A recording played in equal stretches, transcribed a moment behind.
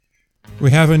We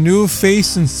have a new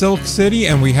face in Silk City,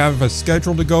 and we have a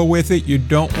schedule to go with it. You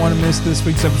don't want to miss this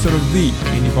week's episode of the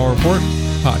Indie Ball Report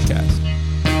podcast.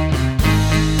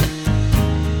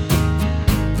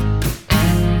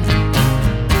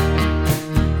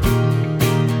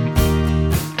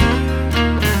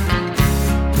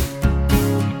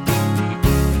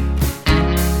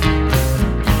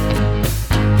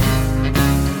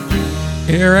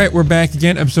 All right, we're back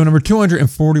again. Episode number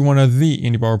 241 of the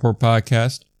Indie Ball Report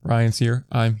podcast. Ryan's here.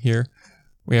 I'm here.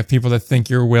 We have people that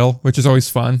think you're Will, which is always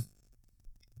fun.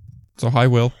 So, hi,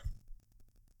 Will.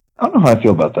 I don't know how I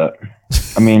feel about that.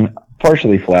 I mean,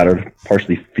 partially flattered,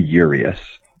 partially furious.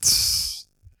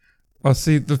 Well,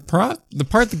 see, the part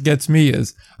that gets me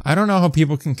is I don't know how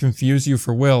people can confuse you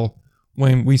for Will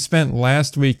when we spent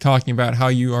last week talking about how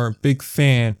you are a big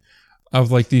fan of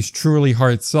like these truly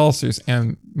hard seltzers,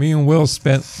 and me and Will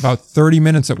spent about 30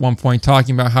 minutes at one point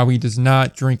talking about how he does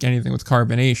not drink anything with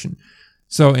carbonation.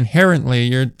 So inherently,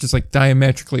 you're just like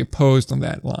diametrically opposed on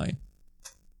that line.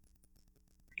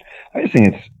 I just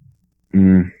think it's,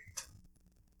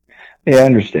 yeah, I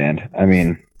understand. I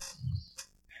mean,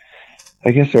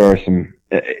 I guess there are some,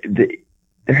 there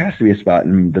has to be a spot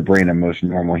in the brain of most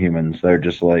normal humans that are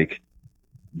just like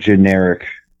generic,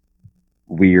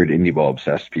 weird indie ball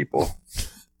obsessed people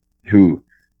who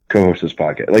co-host this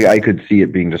podcast. Like, I could see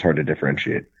it being just hard to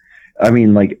differentiate. I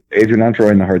mean, like, if you're not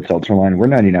drawing the hard seltzer line, we're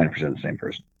 99% the same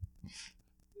person.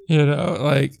 You know,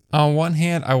 like, on one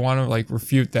hand, I want to, like,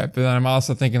 refute that, but then I'm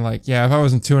also thinking, like, yeah, if I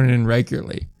wasn't tuning in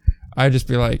regularly, I'd just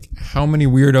be like, how many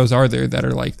weirdos are there that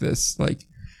are like this? Like,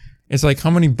 it's like, how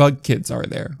many bug kids are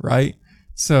there, right?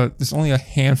 So, there's only a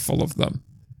handful of them.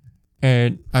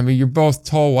 And, I mean, you're both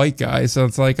tall white guys, so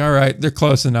it's like, all right, they're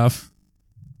close enough.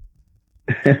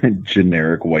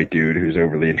 Generic white dude who's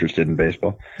overly interested in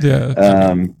baseball.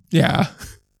 Yeah. Yeah.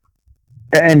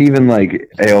 And even like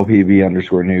ALPB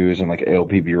underscore news and like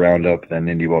ALPB roundup, then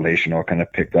Indie Ball Nation all kind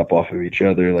of picked up off of each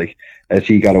other. Like, as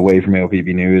he got away from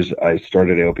ALPB news, I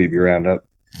started ALPB roundup.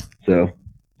 So,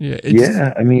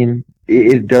 yeah, I mean,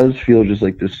 it does feel just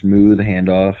like the smooth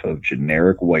handoff of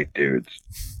generic white dudes.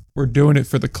 We're doing it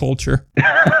for the culture.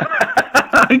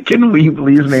 Can we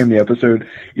please name the episode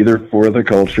either For the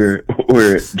Culture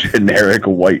or Generic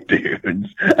White Dudes?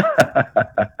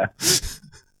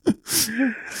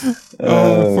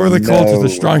 For the Culture's a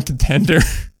strong contender.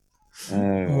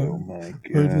 Oh my god.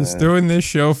 We're just doing this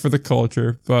show for the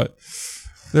culture, but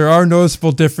there are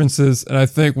noticeable differences, and I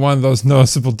think one of those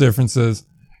noticeable differences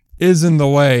is in the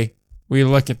way we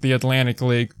look at the Atlantic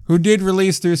League, who did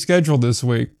release their schedule this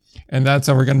week. And that's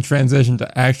how we're going to transition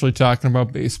to actually talking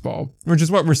about baseball, which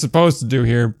is what we're supposed to do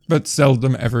here, but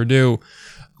seldom ever do.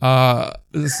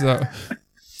 So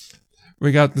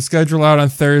we got the schedule out on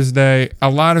Thursday. A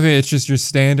lot of it's just your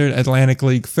standard Atlantic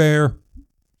League fare.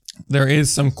 There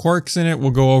is some quirks in it.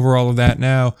 We'll go over all of that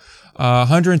now.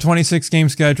 126 game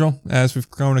schedule, as we've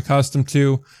grown accustomed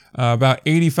to. About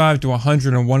 85 to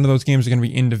 101 of those games are going to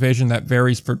be in division. That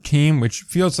varies per team, which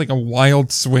feels like a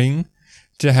wild swing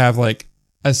to have like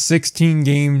a 16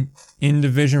 game in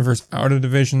division versus out of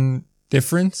division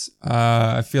difference.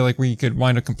 I feel like we could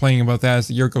wind up complaining about that as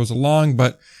the year goes along,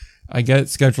 but I get it.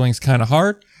 Scheduling's kind of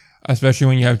hard, especially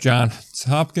when you have Johns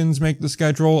Hopkins make the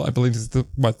schedule. I believe it's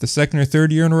the second or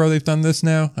third year in a row they've done this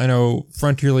now. I know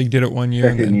Frontier League did it one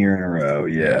year. Second year in a row,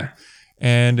 yeah.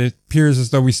 And it appears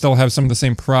as though we still have some of the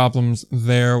same problems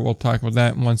there. We'll talk about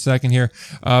that in 1 second here.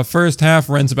 First half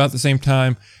runs about the same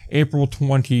time. April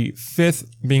 25th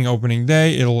being opening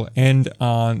day. It'll end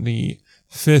on the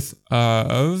 5th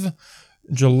of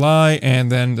July.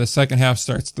 And then the second half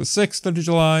starts the 6th of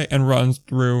July and runs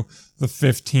through the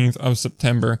 15th of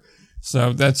September.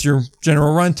 So that's your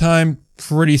general runtime.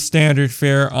 Pretty standard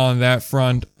fare on that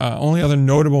front. Only other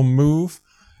notable move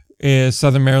is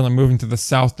Southern Maryland moving to the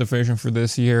South Division for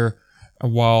this year,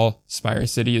 while Spire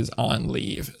City is on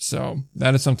leave. So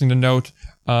that is something to note.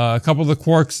 A couple of the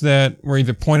quirks that were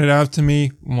either pointed out to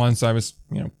me once I was,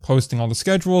 posting all the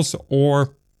schedules,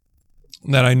 or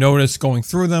that I noticed going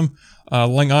through them.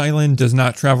 Long Island does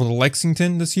not travel to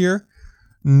Lexington this year,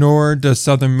 nor does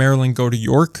Southern Maryland go to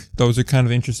York. Those are kind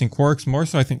of interesting quirks. More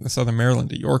so, I think the Southern Maryland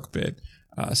to York bit,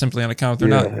 simply on account they're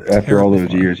not after all those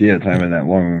far. Years. Yeah, time in that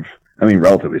long. I mean,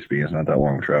 relatively speaking, it's not that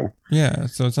long of travel. Yeah,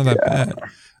 so it's not that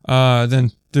bad.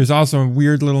 Then there's also a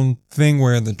weird little thing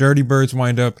where the Dirty Birds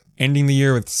wind up ending the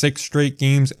year with 6 straight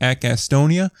games at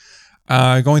Gastonia.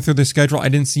 Going through the schedule, I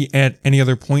didn't see at any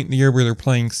other point in the year where they're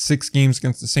playing 6 games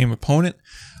against the same opponent.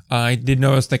 I did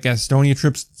notice that Gastonia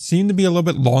trips seem to be a little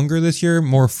bit longer this year,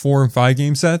 more 4 and 5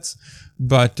 game sets.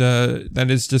 But that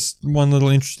is just one little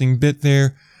interesting bit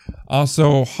there.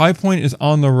 Also, High Point is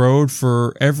on the road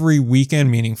for every weekend,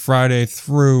 meaning Friday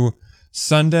through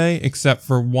Sunday, except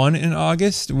for one in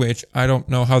August, which I don't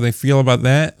know how they feel about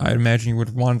that. I imagine you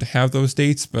would want to have those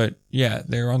dates, but yeah,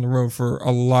 they're on the road for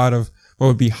a lot of what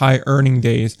would be high earning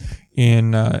days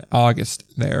in August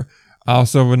there.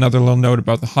 Also, another little note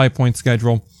about the High Point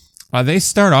schedule. They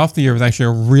start off the year with actually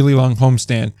a really long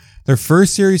homestand. Their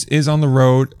first series is on the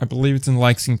road. I believe it's in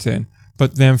Lexington.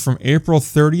 But then from April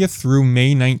 30th through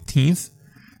May 19th,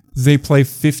 they play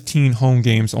 15 home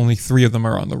games. Only 3 of them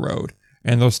are on the road.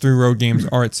 And those 3 road games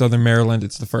are at Southern Maryland.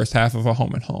 It's the first half of a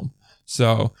home and home.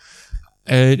 So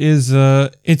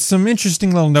it's some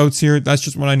interesting little notes here. That's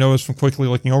just what I noticed from quickly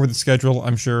looking over the schedule.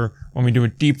 I'm sure when we do a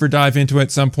deeper dive into it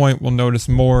at some point, we'll notice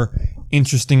more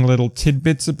interesting little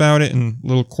tidbits about it and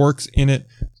little quirks in it.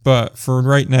 But for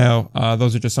right now,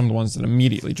 those are just some of the ones that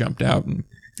immediately jumped out in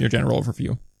your general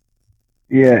overview.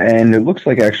 Yeah, and it looks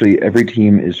like actually every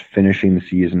team is finishing the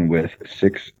season with a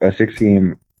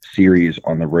 6-game series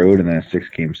on the road and then a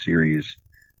 6-game series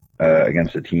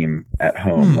against a team at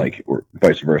home, or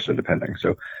vice versa, depending.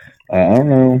 So I don't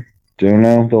know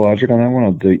the logic on that one.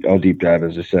 I'll deep dive,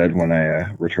 as I said, when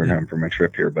I return home from my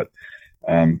trip here. But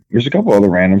there's a couple other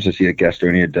randoms. I see that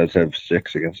Gastonia does have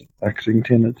 6 against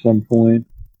Lexington at some point.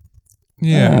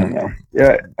 Yeah, I don't know.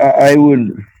 Yeah, I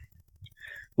would.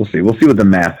 We'll see. We'll see what the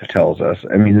math tells us.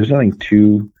 I mean, there's nothing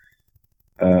too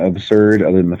absurd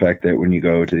other than the fact that when you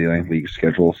go to the Atlantic League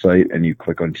schedule site and you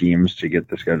click on teams to get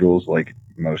the schedules, like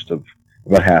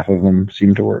about half of them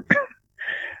seem to work.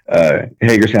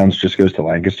 Hagerstown's just goes to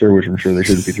Lancaster, which I'm sure they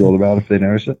shouldn't be thrilled about if they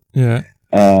notice it. Yeah.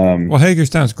 Well,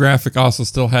 Hagerstown's graphic also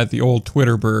still had the old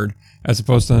Twitter bird as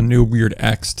opposed to the new weird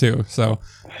X too, so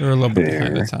they're a little bit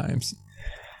behind the times.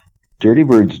 Dirty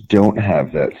Birds don't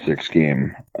have that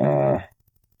 6-game.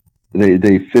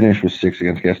 They finish with 6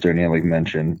 against Gastonia, like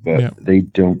mentioned, but they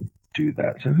don't do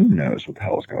that. So who knows what the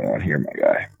hell is going on here, my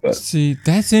guy? But see,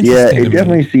 that's interesting. Yeah, it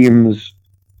definitely seems.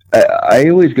 I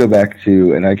always go back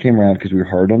to, and I came around because we were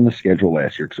hard on the schedule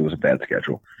last year because it was a bad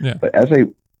schedule. Yeah. But as I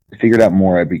figured out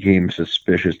more, I became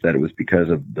suspicious that it was because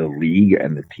of the league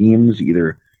and the teams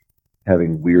either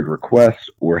having weird requests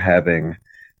or having.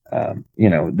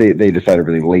 They decided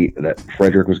really late that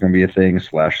Frederick was going to be a thing /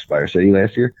 Spire City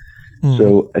last year.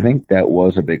 So I think that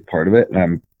was a big part of it,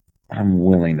 and I'm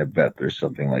willing to bet there's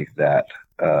something like that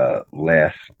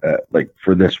like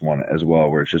for this one as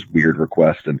well, where it's just weird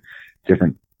requests and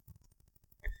different.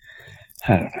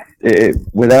 I don't know.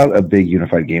 Without a big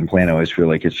unified game plan, I always feel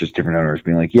like it's just different owners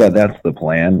being like, "Yeah, that's the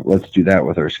plan. Let's do that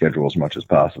with our schedule as much as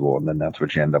possible," and then that's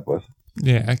what you end up with.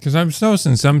 Yeah, because I'm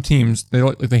noticing some teams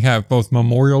they have both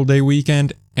Memorial Day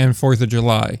weekend and 4th of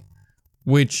July,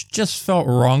 which just felt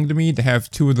wrong to me to have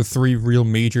 2 of the 3 real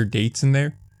major dates in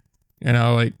there. You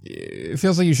know, like it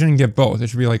feels like you shouldn't get both. It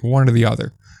should be like one or the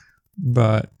other.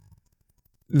 But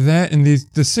that and the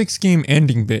 6-game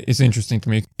ending bit is interesting to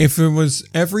me. If it was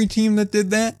every team that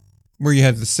did that, where you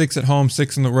had the 6 at home,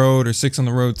 6 on the road, or 6 on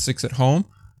the road, 6 at home,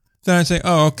 then I'd say,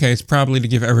 oh, okay, it's probably to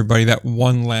give everybody that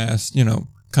one last,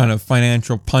 kind of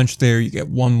financial punch there. You get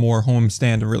one more home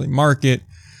stand to really market,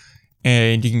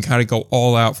 and you can kind of go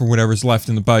all out for whatever's left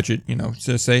in the budget,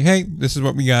 to say, hey, this is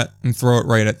what we got, and throw it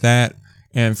right at that.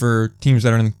 And for teams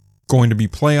that are going to be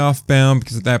playoff bound,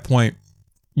 because at that point,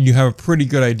 you have a pretty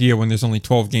good idea when there's only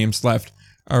 12 games left.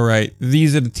 All right,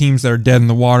 these are the teams that are dead in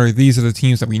the water. These are the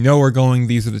teams that we know are going.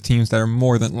 These are the teams that are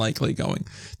more than likely going.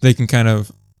 They can kind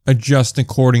of adjust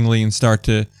accordingly and start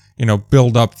to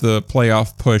build up the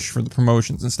playoff push for the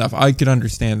promotions and stuff. I could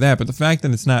understand that, but the fact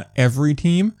that it's not every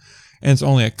team and it's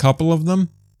only a couple of them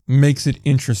makes it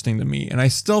interesting to me. And I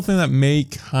still think that may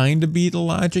kind of be the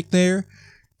logic there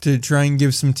to try and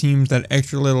give some teams that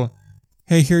extra little,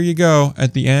 hey, here you go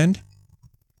at the end.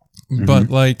 Mm-hmm.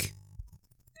 But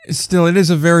still, it is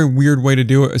a very weird way to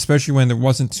do it, especially when there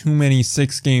wasn't too many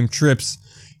 6-game trips.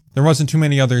 There wasn't too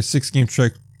many other 6-game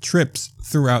trips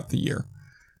throughout the year.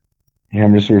 Yeah,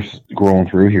 I'm just sort of scrolling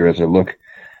through here as I look.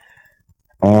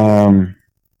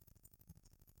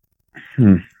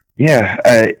 Yeah,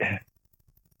 I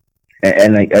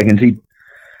can see.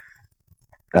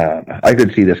 I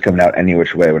could see this coming out any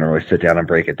which way when I really sit down and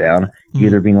break it down.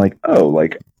 Either being like, "Oh,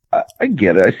 like I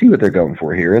get it. I see what they're going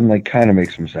for here," and like kind of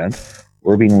makes some sense,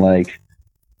 or being like,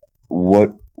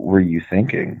 "What were you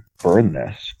thinking? Burn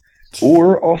this,"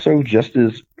 or also just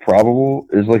as probable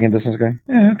is looking at this and going,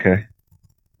 "Yeah, okay,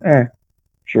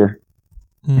 sure."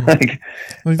 Like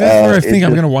that's where I think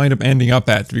I'm going to wind up ending up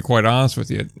at, to be quite honest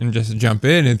with you. And just to jump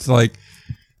in, it's like,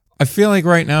 I feel like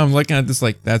right now I'm looking at this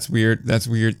like, that's weird, that's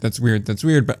weird, that's weird, that's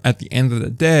weird. But at the end of the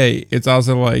day, it's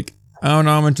also like, I don't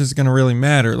know how much it's going to really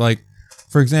matter. Like,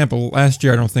 for example, last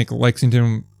year I don't think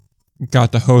Lexington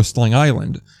got to host Long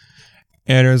Island.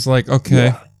 And it was like,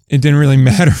 okay, it didn't really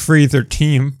matter for either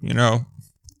team, you know.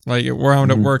 Like, it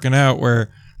wound up working out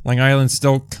where Long Island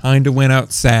still kind of went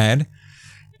out sad,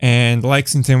 and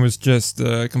Lexington was just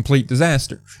a complete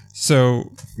disaster.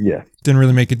 So, didn't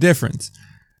really make a difference.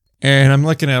 And I'm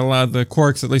looking at a lot of the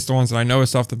quirks, at least the ones that I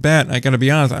noticed off the bat, and I gotta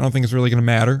be honest, I don't think it's really gonna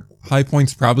matter. High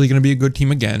Point's probably gonna be a good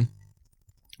team again,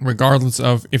 regardless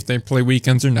of if they play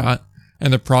weekends or not.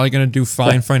 And they're probably gonna do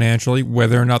fine financially,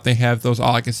 whether or not they have those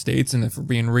August dates. And if we're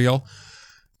being real,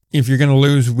 if you're gonna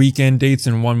lose weekend dates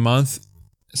in 1 month,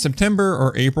 September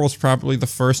or April is probably the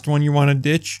first one you want to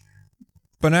ditch.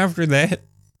 But after that,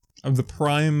 of the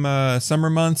prime summer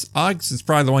months, August is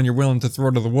probably the one you're willing to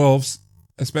throw to the wolves,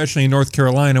 especially in North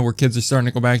Carolina where kids are starting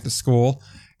to go back to school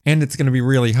and it's going to be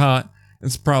really hot.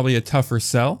 It's probably a tougher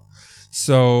sell.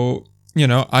 So, you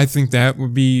know, I think that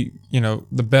would be, you know,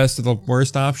 the best of the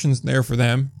worst options there for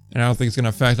them. And I don't think it's going to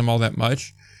affect them all that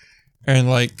much. And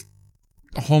like,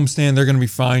 a homestand, they're going to be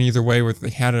fine either way, whether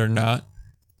they had it or not.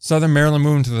 Southern Maryland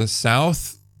moving to the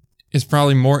south is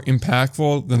probably more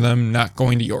impactful than them not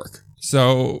going to York.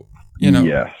 So, you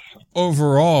know,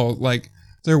 overall, like,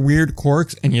 they're weird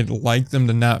quirks and you'd like them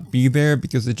to not be there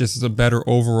because it just is a better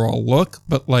overall look.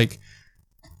 But, like,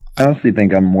 I honestly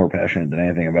think I'm more passionate than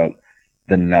anything about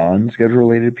the non-schedule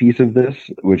related piece of this,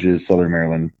 which is Southern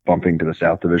Maryland bumping to the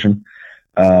South Division.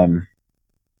 I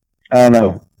don't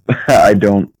know. I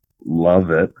don't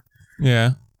love it.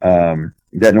 Yeah.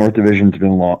 That North Division's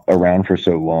been around for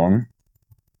so long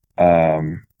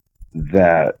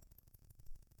that,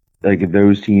 like,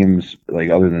 those teams, like,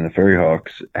 other than the Ferry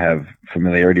Hawks, have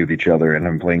familiarity with each other and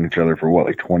have been playing each other for, what,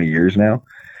 like 20 years now?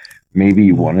 Maybe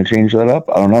you want to change that up?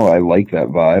 I don't know. I like that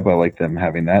vibe. I like them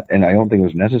having that. And I don't think it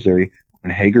was necessary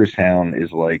when Hagerstown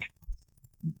is, like,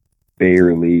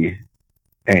 barely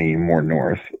any more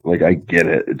north. Like, I get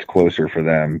it. It's closer for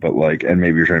them. But, like, and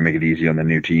maybe you're trying to make it easy on the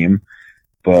new team.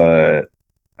 But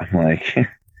I'm like,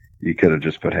 you could have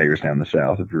just put Hagerstown in the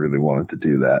south if you really wanted to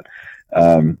do that.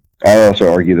 I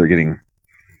also argue they're getting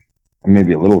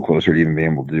maybe a little closer to even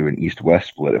being able to do an east-west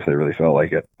split if they really felt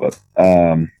like it. But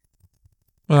well,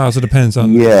 it also depends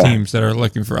on the teams that are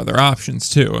looking for other options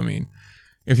too. I mean,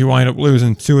 if you wind up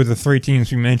losing 2 of the 3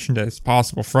 teams we mentioned as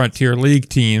possible Frontier League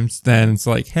teams, then it's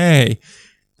like, hey,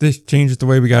 this changes the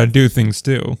way we got to do things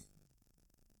too.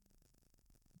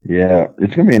 Yeah,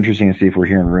 it's going to be interesting to see if we're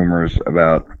hearing rumors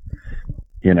about,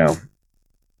 you know,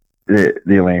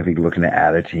 the Atlantic League looking to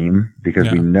add a team,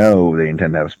 because we know they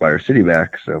intend to have Spire City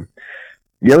back. So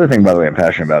the other thing, by the way, I'm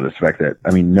passionate about is the fact that,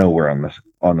 I mean, nowhere on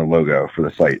the logo for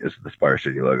the site is the Spire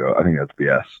City logo. I think that's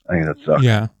BS. I think that sucks.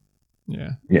 Yeah,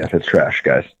 that's trash,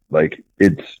 guys. Like,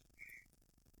 it's,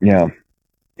 you know,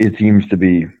 it seems to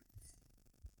be,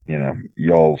 you know,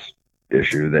 y'all's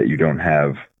issue that you don't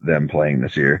have them playing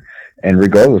this year. And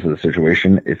regardless of the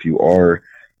situation, if you are,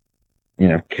 you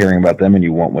know, caring about them and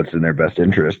you want what's in their best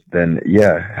interest, then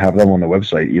have them on the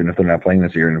website, even if they're not playing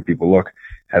this year. And if people look,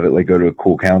 have it like go to a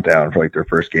cool countdown for like their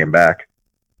first game back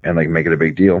and like make it a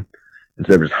big deal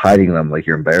instead of just hiding them like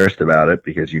you're embarrassed about it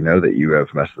because you know that you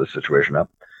have messed the situation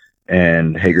up.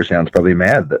 And Hagerstown's probably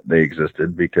mad that they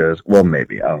existed because, well,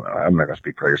 maybe, I don't know. I'm not going to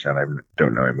speak for Hagerstown. I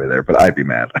don't know anybody there, but I'd be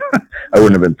mad. I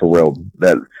wouldn't have been thrilled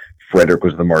that Frederick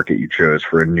was the market you chose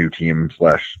for a new team /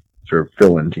 sort of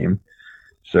fill-in team.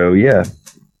 So, yeah,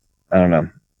 I don't know.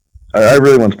 I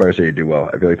really want Spire City to do well.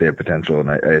 I feel like they have potential,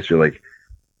 and I just feel like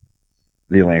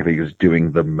the Atlantic League is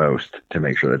doing the most to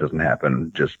make sure that doesn't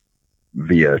happen just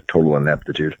via total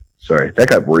ineptitude. Sorry, that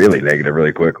got really negative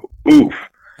really quick. Oof.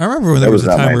 I remember when there was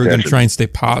a time we were going to try and stay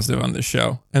positive on this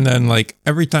show, and then, like,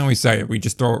 every time we say it, we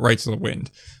just throw it right to the wind.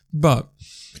 But,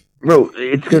 bro,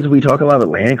 it's because we talk a lot of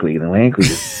Atlantic League, and Atlantic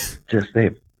League is just,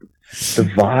 the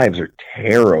vibes are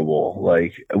terrible.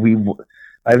 Like,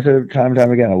 I've said time and time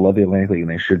again, I love the Atlantic League,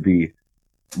 and they should be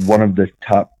one of the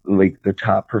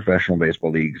top professional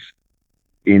baseball leagues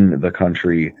in the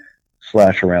country /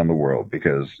 around the world,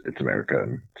 because it's America,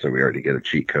 and so we already get a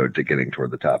cheat code to getting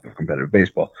toward the top of competitive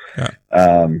baseball. Yeah.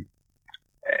 And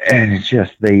it's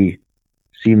just, they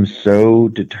seem so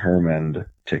determined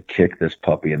to kick this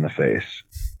puppy in the face,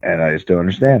 and I just don't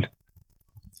understand.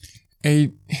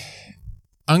 I'm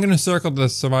going to circle the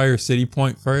Spire City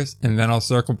point first, and then I'll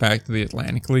circle back to the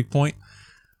Atlantic League point.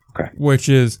 Okay. Which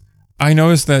is, I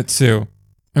noticed that too.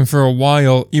 And for a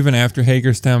while, even after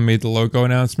Hagerstown made the logo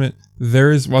announcement,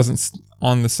 theirs wasn't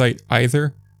on the site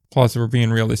either. Plus, if we're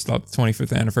being real, they still have the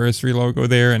 25th anniversary logo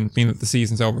there, and being that the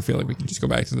season's over, I feel like we can just go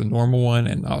back to the normal one.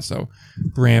 And also,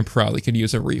 brand probably could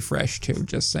use a refresh too,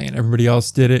 just saying. Everybody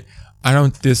else did it. I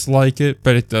don't dislike it,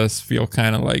 but it does feel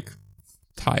kind of like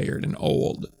tired and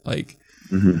old. Like,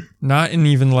 not in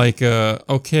even like,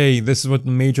 okay, this is what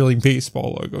the Major League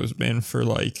Baseball logo has been for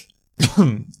like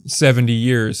 70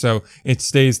 years. So it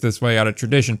stays this way out of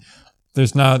tradition.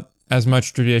 There's not as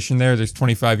much tradition there. There's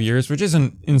 25 years, which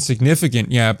isn't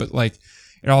insignificant. Yeah. But like,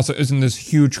 it also isn't this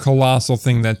huge colossal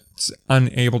thing that's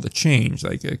unable to change.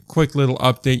 Like a quick little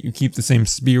update, you keep the same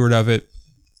spirit of it,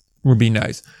 would be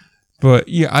nice. But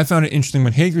yeah, I found it interesting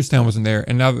when Hagerstown wasn't there,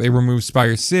 and now that they removed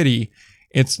Spire City,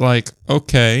 it's like,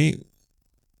 okay,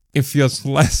 it feels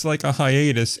less like a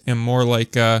hiatus and more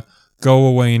like a go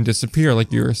away and disappear,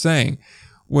 like you were saying,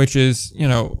 which is, you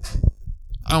know,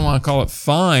 I don't want to call it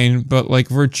fine, but like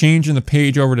if we're changing the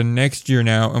page over to next year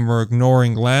now and we're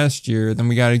ignoring last year, then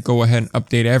we got to go ahead and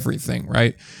update everything,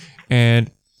 right?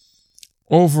 And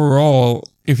overall,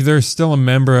 if they're still a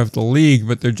member of the league,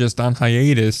 but they're just on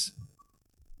hiatus,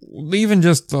 even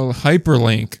just the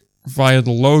hyperlink via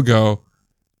the logo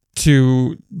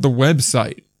to the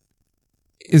website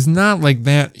is not like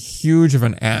that huge of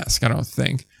an ask, I don't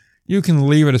think. You can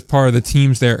leave it as part of the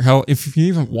teams there. Hell, if you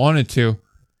even wanted to,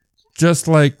 just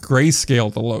like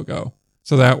grayscale the logo.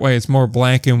 So that way it's more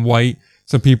black and white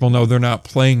so people know they're not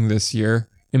playing this year.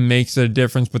 It makes a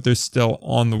difference, but they're still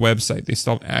on the website. They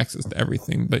still have access to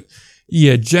everything. But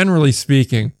yeah, generally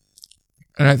speaking,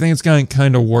 and I think it's gotten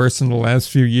kind of worse in the last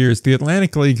few years, the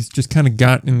Atlantic League has just kind of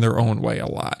gotten in their own way a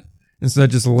lot instead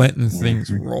of just letting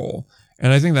things roll.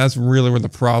 And I think that's really where the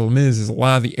problem is a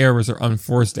lot of the errors are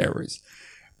unforced errors.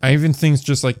 I even think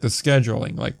just like the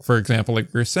scheduling, like for example,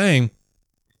 like we were saying,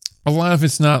 a lot of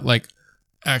it's not like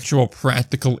actual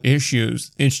practical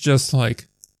issues. It's just like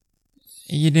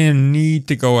you didn't need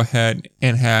to go ahead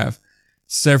and have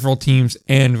several teams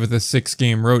end with a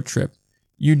 6-game road trip.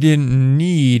 You didn't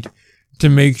need to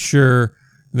make sure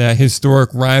that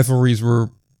historic rivalries were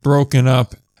broken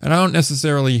up. And I don't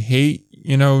necessarily hate,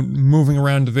 you know, moving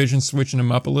around divisions, switching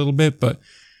them up a little bit, but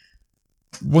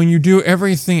when you do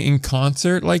everything in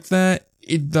concert like that,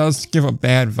 it does give a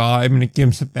bad vibe and it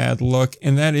gives a bad look.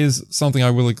 And that is something I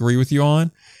will agree with you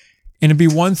on. And it'd be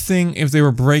one thing if they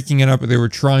were breaking it up, if they were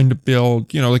trying to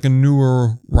build, you know, like a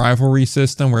newer rivalry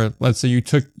system where, let's say you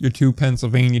took your 2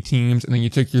 Pennsylvania teams and then you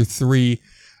took your 3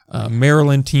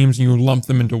 Maryland teams and you lumped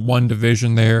them into one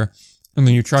division there. And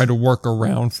then you try to work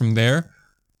around from there.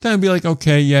 Then it'd be like,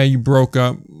 okay, yeah, you broke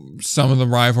up some of the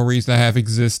rivalries that have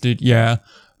existed. Yeah.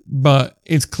 But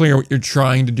it's clear what you're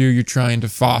trying to do. You're trying to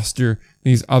foster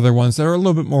these other ones that are a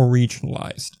little bit more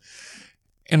regionalized.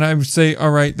 And I would say, all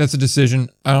right, that's a decision.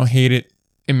 I don't hate it.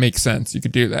 It makes sense. You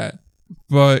could do that.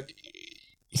 But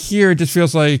here it just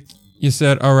feels like you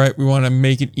said, all right, we want to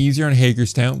make it easier on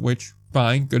Hagerstown, which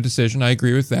fine, good decision. I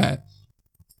agree with that.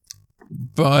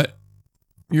 But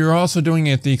you're also doing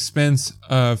it at the expense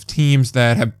of teams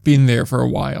that have been there for a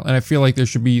while. And I feel like there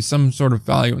should be some sort of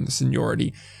value in the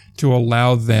seniority to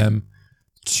allow them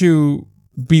to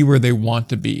be where they want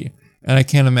to be. And I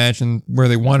can't imagine where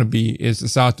they want to be is the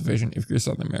South Division if you're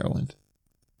Southern Maryland.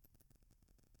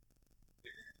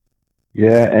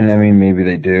 Yeah, and I mean, maybe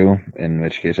they do, in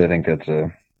which case I think that's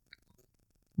a...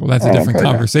 Well, that's a different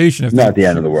conversation. If not the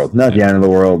end of the world. Not the end of the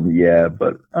world, yeah,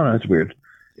 but I don't know, it's weird.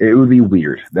 It would be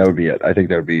weird. That would be it. I think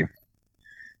that would be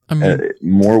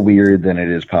more weird than it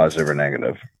is positive or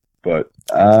negative. But,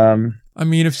 I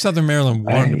mean, if Southern Maryland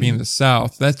wanted to be in the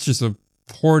South, that's just a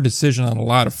poor decision on a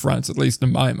lot of fronts, at least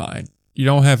in my mind. You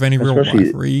don't have any real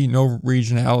rivalry, no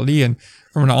regionality, and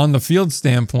from an on-the-field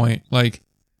standpoint, like,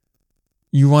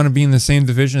 you want to be in the same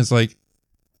division as, like,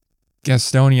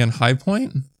 Gastonia and High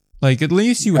Point? Like, at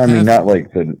least you have... I mean, not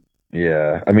like the...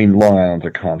 Yeah. I mean, Long Island's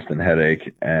a constant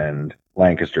headache, and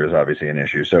Lancaster is obviously an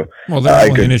issue. So, well, they're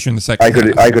only an issue in the second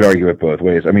half. I could argue it both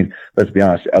ways. I mean, let's be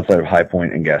honest, outside of High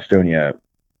Point and Gastonia,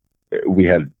 we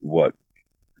had,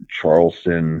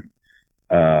 Charleston...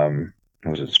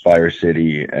 was it Spire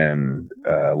City and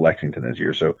Lexington this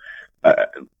year? So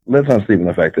let's not sleep on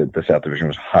the fact that the South Division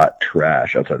was hot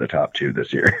trash outside the top 2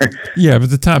 this year. Yeah, but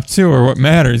the top 2 are what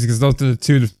matters because those are the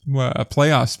 2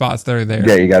 playoff spots that are there.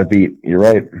 Yeah, you got to beat. You're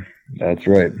right. That's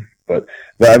right. But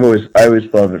I always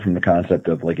thought of it from the concept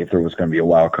of like if there was going to be a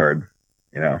wild card,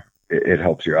 you know, it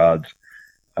helps your odds.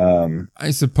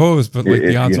 I suppose, but like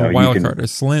the odds of a wild card are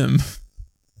slim.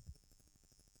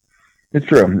 It's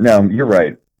true. No, you're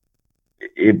right.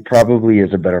 It probably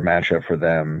is a better matchup for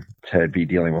them to be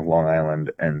dealing with Long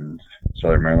Island and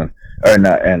Southern Maryland, or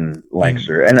not, and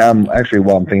Lancaster. And actually,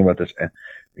 while I'm thinking about this,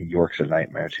 York's a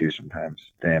nightmare too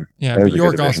sometimes. Damn. Yeah, but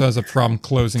York also has a problem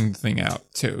closing the thing out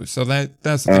too. So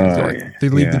that's the thing. They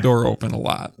leave the door open a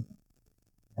lot.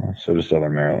 Well, so does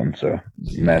Southern Maryland. So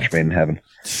match made in heaven.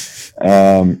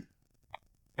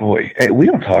 boy, hey, we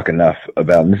don't talk enough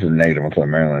about, and this is negative on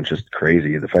Southern Maryland. It's just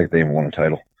crazy the fact they even won a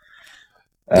title.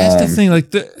 That's the thing.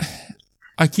 Like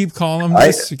I keep calling them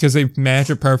this because they match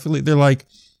it perfectly. They're like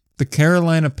the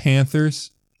Carolina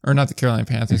Panthers, or not the Carolina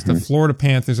Panthers, the Florida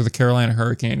Panthers or the Carolina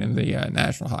Hurricane in the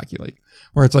National Hockey League,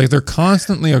 where it's like they're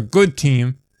constantly a good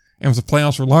team, and if the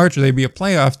playoffs were larger, they'd be a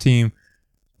playoff team,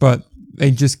 but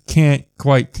they just can't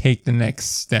quite take the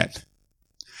next step.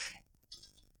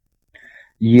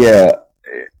 Yeah.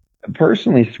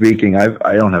 Personally speaking, I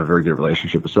don't have a very good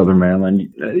relationship with Southern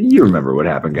Maryland. You remember what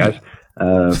happened, guys.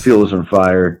 Field was on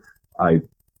fire. I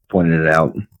pointed it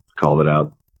out, called it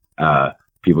out.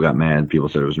 People got mad. People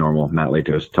said it was normal. Matt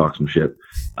Latos talked some shit.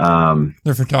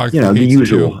 Their photography, the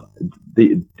usual,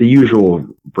 the usual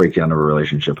breakdown of a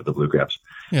relationship with the Blue Caps.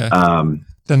 Yeah.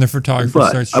 Then the photographer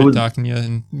starts shit talking you,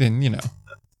 and then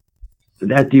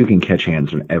that dude can catch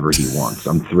hands whenever he wants.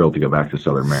 I'm thrilled to go back to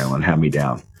Southern Maryland. Have me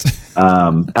down.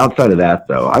 Outside of that,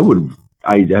 though,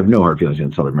 I have no hard feelings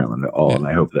against Southern Maryland at all, and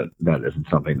I hope that isn't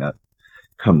something that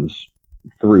comes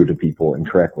through to people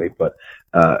incorrectly. But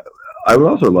I would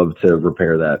also love to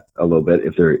repair that a little bit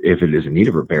if it is in need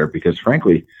of repair, because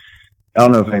frankly, I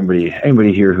don't know if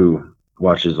anybody here who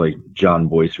watches like John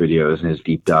Boyce videos and his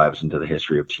deep dives into the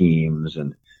history of teams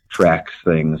and tracks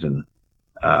things, and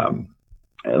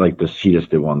like this, he just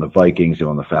did one on the Vikings, did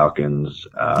one on the Falcons,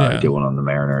 did one on the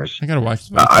Mariners. I gotta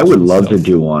watch. I would love to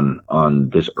do one on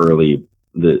this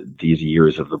these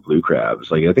years of the Blue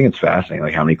Crabs. Like, I think it's fascinating,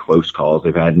 like how many close calls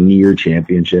they've had near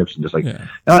championships, and just like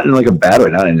not in like a bad way,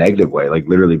 not in a negative way. Like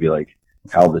literally be like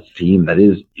how this team that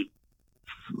is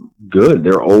good,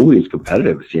 they're always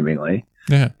competitive seemingly.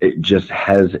 Yeah, it just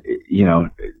has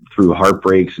through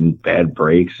heartbreaks and bad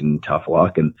breaks and tough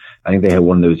luck. And I think they had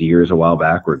one of those years a while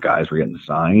back where guys were getting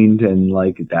signed, and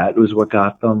like that was what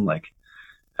got them. Like,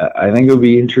 I think it would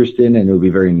be interesting, and it would be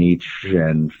very niche,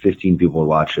 and 15 people would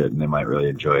watch it, and they might really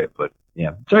enjoy it. But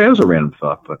yeah, sorry, that was a random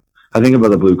thought. But I think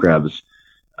about the Blue Crabs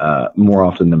more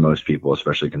often than most people,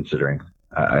 especially considering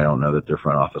I don't know that their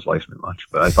front office likes me much,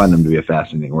 but I find them to be a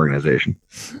fascinating organization.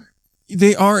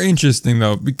 They are interesting,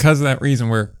 though, because of that reason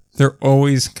where they're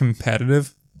always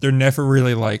competitive. They're never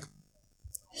really, like,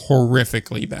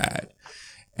 horrifically bad.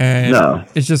 And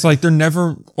it's just like they're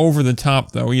never over the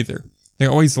top, though, either. They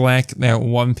always lack that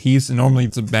one piece, and normally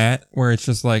it's a bat, where it's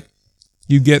just like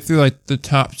you get through, like, the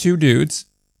top two dudes,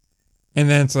 and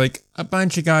then it's like a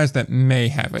bunch of guys that may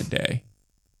have a day.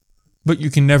 But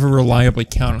you can never reliably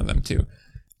count on them to.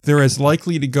 They're as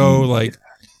likely to go, like,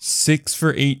 6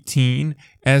 for 18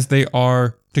 as they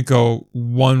are to go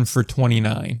 1 for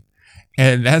 29.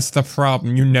 And that's the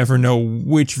problem. You never know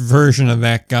which version of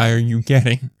that guy are you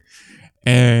getting.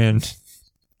 And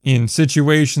in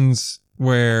situations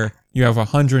where you have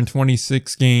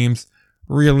 126 games,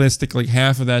 realistically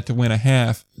half of that to win a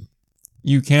half,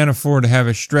 you can't afford to have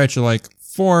a stretch of like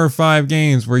 4 or 5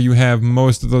 games where you have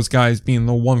most of those guys being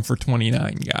the 1 for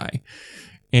 29 guy.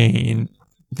 And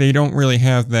they don't really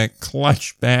have that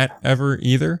clutch bat ever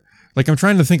either. Like, I'm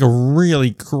trying to think of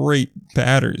really great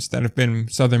batters that have been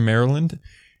Southern Maryland,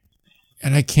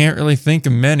 and I can't really think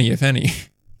of many, if any.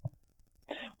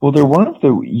 Well, they're one of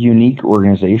the unique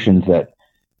organizations that,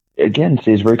 again,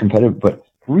 stays very competitive, but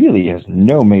really has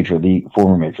no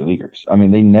former major leaguers. I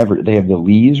mean, they have the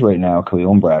Lees right now,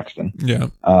 Khalil and Braxton. Yeah.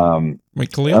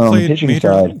 Wait, Khalil played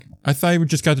major league? I thought he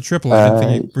just got to triple. I didn't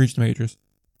think he reached majors.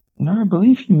 No, I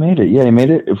believe he made it. Yeah, he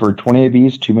made it for 20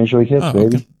 ABs, 2 major league hits,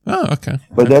 baby. Okay. Oh, okay.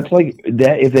 But that's like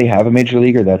that. If they have a major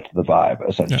leaguer, that's the vibe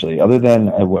essentially. Yeah. Other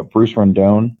than Bruce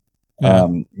Rondon,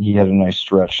 he had a nice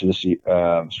stretch this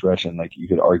stretch, and like you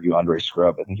could argue Andre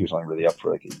Scrub. I think he was only really up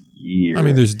for like a year. I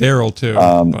mean, there's Daryl too.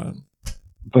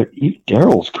 But even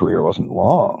Daryl's career wasn't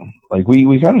long. Like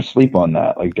we kind of sleep on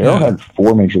that. Like Daryl had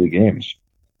 4 major league games.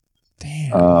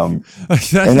 Damn.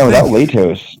 And no, without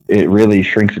Latos, it really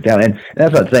shrinks it down. And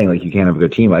that's not saying like you can't have a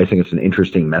good team. I think it's an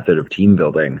interesting method of team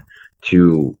building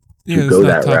to go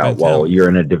that route while you're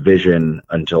in a division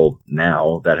until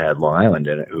now that had Long Island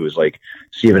in it, who was like,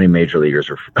 see if any major leaguers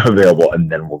are available,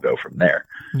 and then we'll go from there.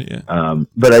 Yeah.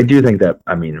 But I do think that,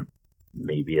 I mean,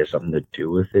 maybe has something to do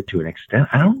with it to an extent.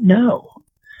 I don't know.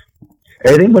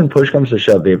 I think when push comes to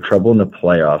shove, they have trouble in the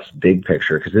playoffs, big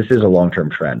picture, because this is a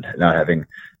long-term trend, not having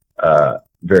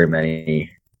very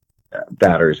many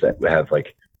batters that have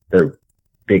like their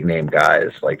big name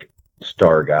guys, like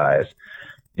star guys.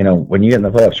 You know, when you get in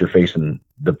the playoffs, you're facing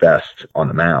the best on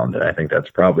the mound, and I think that's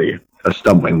probably a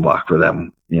stumbling block for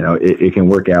them. You know, it can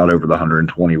work out over the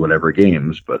 120 whatever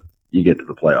games, but you get to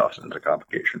the playoffs and it's a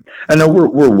complication. I know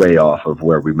we're way off of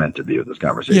where we meant to be with this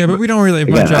conversation. Yeah, but we don't really have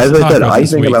much else to talk about. As I said, I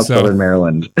think about Southern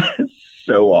Maryland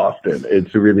so often.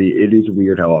 It is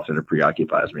weird how often it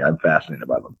preoccupies me. I'm fascinated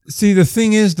by them. See, the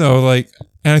thing is, though, like,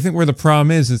 and I think where the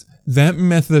problem is that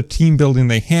method of team building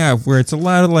they have, where it's a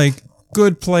lot of, like,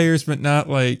 good players, but not,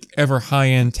 like, ever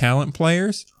high-end talent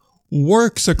players,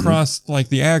 works across, like,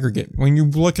 the aggregate. When you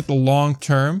look at the long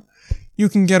term, you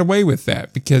can get away with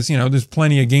that because, there's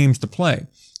plenty of games to play.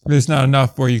 There's not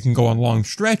enough where you can go on long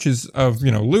stretches of,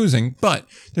 losing, but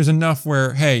there's enough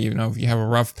where, hey, if you have a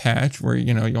rough patch where,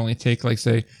 you only take, like,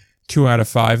 say, 2 out of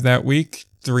 5 that week,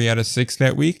 3 out of 6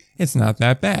 that week, it's not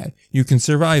that bad. You can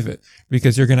survive it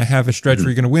because you're going to have a stretch where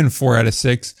you're going to win 4 out of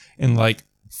 6 in, like,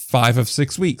 5 of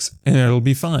 6 weeks, and it'll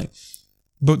be fine.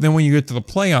 But then when you get to the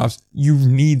playoffs, you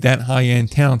need that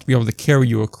high-end talent to be able to carry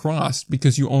you across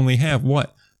because you only have,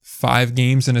 5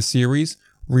 games in a series?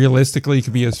 Realistically, it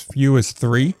could be as few as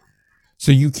 3.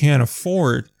 So you can't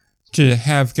afford to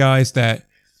have guys that,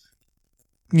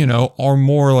 are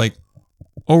more like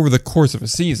over the course of a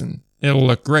season. It'll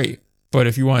look great. But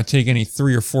if you want to take any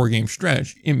 3 or 4 game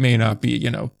stretch, it may not be,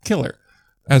 killer.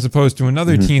 As opposed to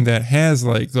another team that has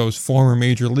like those former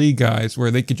major league guys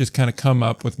where they could just kind of come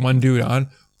up with one dude on,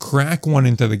 crack one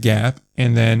into the gap,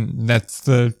 and then that's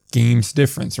the game's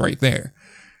difference right there.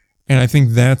 And I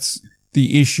think that's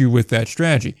the issue with that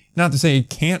strategy. Not to say it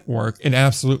can't work. It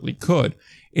absolutely could.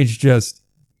 It's just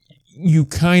you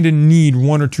kind of need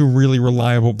 1 or 2 really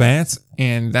reliable bats,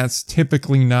 and that's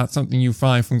typically not something you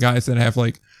find from guys that have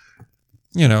like,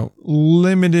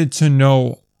 limited to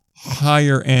no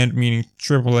higher end, meaning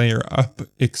AAA or up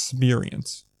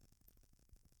experience.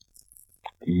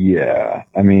 Yeah.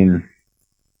 I mean,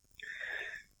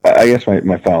 I guess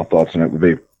my final thoughts on it would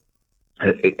be,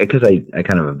 because I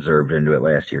kind of observed into it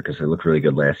last year because it looked really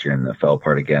good last year and it fell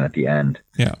apart again at the end.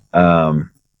 Yeah.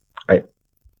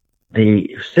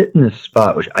 They sit in this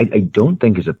spot, which I don't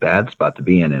think is a bad spot to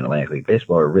be in Atlantic League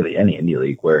Baseball or really any indie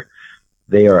league, where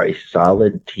they are a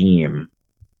solid team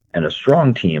and a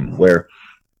strong team where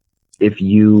if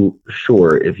you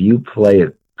play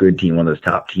a good team, one of those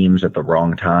top teams at the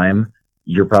wrong time,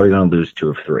 you're probably going to lose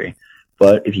 2 of 3.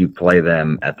 But if you play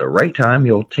them at the right time,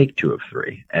 you'll take 2 of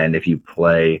 3. And if you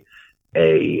play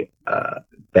a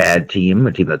bad team,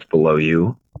 a team that's below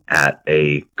you, at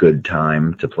a good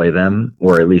time to play them,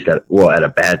 or at least at a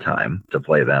bad time to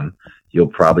play them, you'll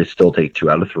probably still take 2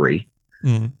 out of 3.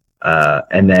 Mm-hmm.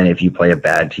 And then if you play a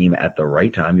bad team at the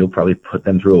right time, you'll probably put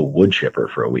them through a wood chipper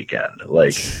for a weekend.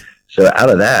 So out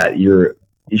of that, you're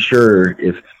sure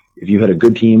if you had a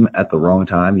good team at the wrong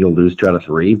time, you'll lose 2 out of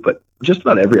 3, but just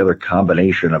about every other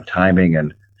combination of timing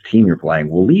and team you're playing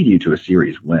will lead you to a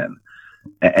series win.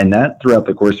 And that throughout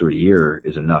the course of a year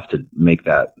is enough to make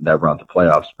that run to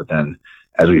playoffs. But then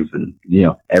as we've been,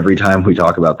 every time we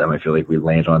talk about them, I feel like we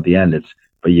land on at the end,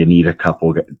 but you need a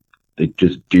couple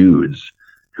just dudes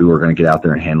who are going to get out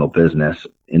there and handle business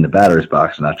in the batter's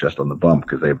box, not just on the bump,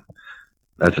 because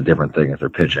that's a different thing if they're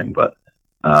pitching. But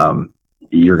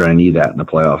you're going to need that in the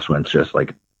playoffs when it's just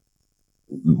like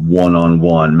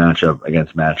one-on-one matchup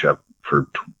against matchup for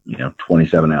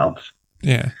 27 outs.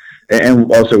 Yeah.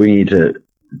 And also we need to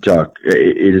talk,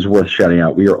 it is worth shouting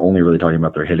out, we are only really talking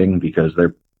about their hitting because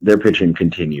their pitching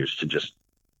continues to just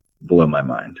blow my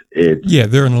mind.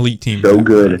 They're an elite team. So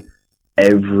good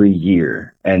every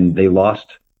year. And they lost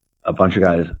a bunch of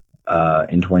guys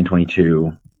in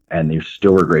 2022 and they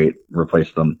still were great,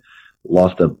 replaced them,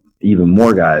 lost even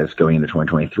more guys going into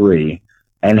 2023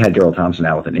 and had Darrell Thompson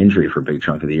out with an injury for a big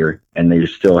chunk of the year, and they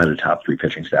still had a top 3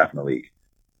 pitching staff in the league.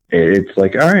 It's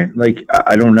like, all right, like,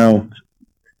 I don't know.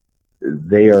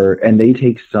 They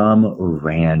take some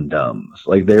randoms.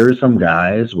 Like, there are some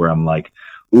guys where I'm like,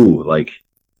 ooh, like,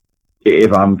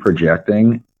 if I'm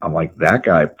projecting, I'm like, that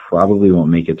guy probably won't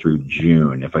make it through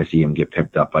June if I see him get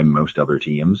picked up by most other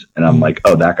teams. And I'm like,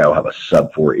 oh, that guy will have a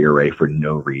sub-4 ERA for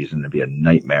no reason to be a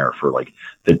nightmare for, like,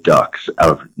 the Ducks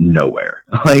out of nowhere.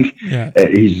 Like,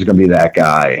 he's just going to be that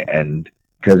guy, and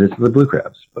because it's the Blue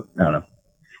Crabs. But I don't know.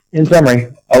 In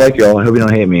summary, I like y'all. I hope you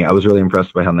don't hate me. I was really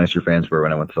impressed by how nice your fans were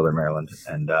when I went to Southern Maryland.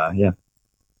 And, yeah.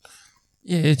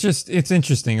 Yeah, it's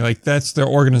interesting. Like, that's their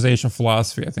organizational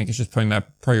philosophy. I think it's just putting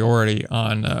that priority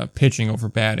on pitching over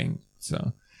batting.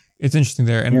 So it's interesting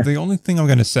there. And the only thing I'm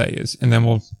going to say is, and then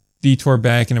we'll detour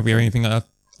back, and if we have anything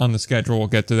on the schedule, we'll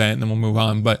get to that, and then we'll move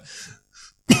on. But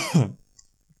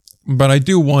but I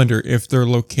do wonder if their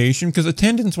location, because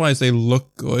attendance-wise, they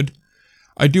look good.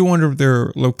 I do wonder if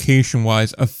their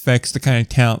location-wise affects the kind of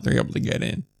talent they're able to get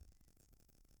in.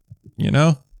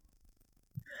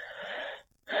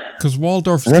 Because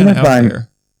Waldorf's kind of out there.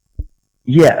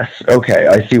 Yes. Okay.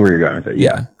 I see where you're going with it.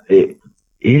 Yeah. It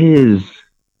is.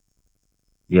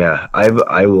 Yeah. I've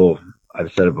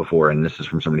said it before, and this is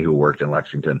from somebody who worked in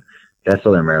Lexington. that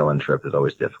Southern Maryland trip is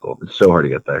always difficult. It's so hard to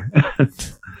get there.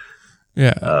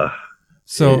 Yeah.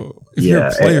 So if you're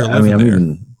a player living there,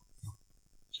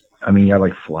 you're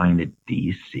like flying to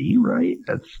DC, right?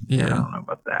 I don't know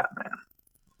about that, man.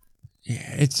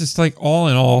 Yeah, it's just like all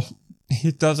in all,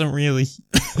 it doesn't really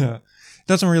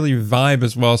vibe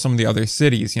as well as some of the other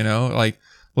cities, you know? Like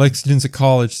Lexington's a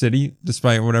college city,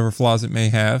 despite whatever flaws it may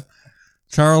have.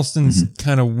 Charleston's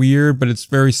kind of weird, but it's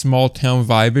very small town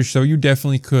vibe-ish, so you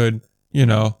definitely could, you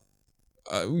know,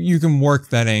 you can work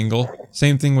that angle.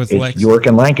 Same thing with Lexington. York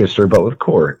and Lancaster, but with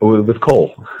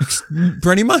coal.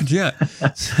 Pretty much, yeah.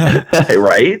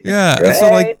 Right? Yeah. Right? So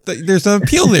like, there's an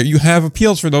appeal there. You have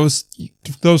appeals for those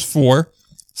four.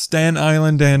 Staten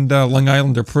Island and Long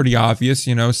Island are pretty obvious.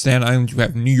 You know, Staten Island, you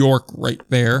have New York right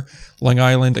there. Long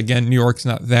Island, again, New York's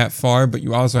not that far, but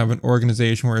you also have an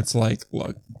organization where it's like,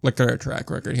 look at our track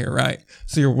record here, right?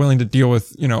 So you're willing to deal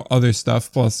with, you know, other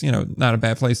stuff, plus, you know, not a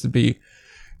bad place to be.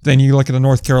 Then you look at the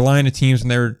North Carolina teams and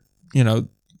they're, you know,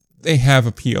 they have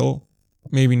appeal.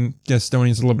 Maybe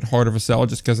Gastonia's a little bit harder of a sell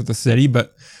just because of the city,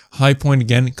 but High Point,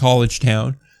 again, college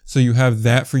town. So you have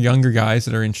that for younger guys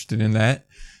that are interested in that.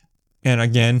 And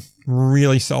again,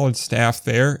 really solid staff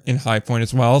there in High Point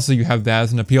as well. So you have that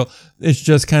as an appeal. It's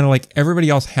just kind of like everybody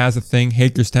else has a thing.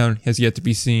 Hagerstown has yet to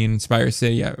be seen. Spire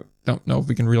City, I don't know if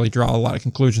we can really draw a lot of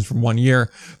conclusions from 1 year,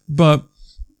 but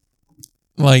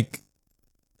like,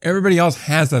 everybody else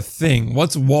has a thing.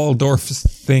 What's Waldorf's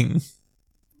thing?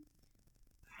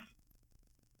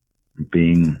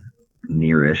 Being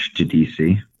nearish to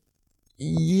DC.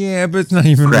 Yeah, but it's not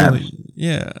even Crabs. Really.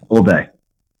 Yeah. Old Bay.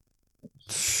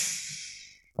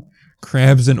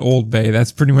 Crabs in Old Bay.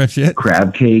 That's pretty much it.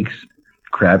 Crab cakes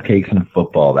and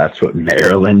football. That's what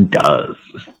Maryland does.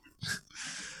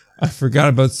 I forgot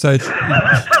about such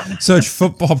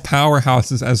football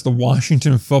powerhouses as the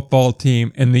Washington football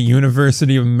team and the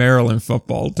University of Maryland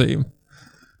football team.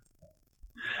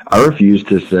 I refuse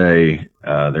to say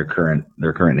their current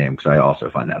name because I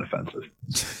also find that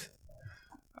offensive.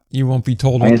 You won't be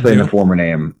told. I ain't saying the former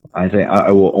name. I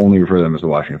will only refer to them as the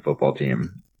Washington football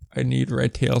team. I need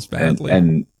Red Tails badly.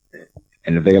 And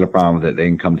if they got a problem with it, they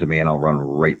can come to me and I'll run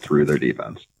right through their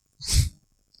defense.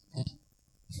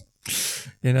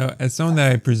 You know, as someone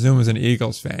that I presume is an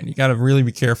Eagles fan, you got to really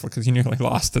be careful because you nearly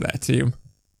lost to that team.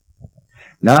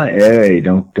 Hey,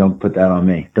 don't put that on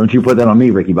me. Don't you put that on me,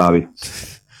 Ricky Bobby.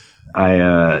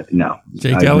 No.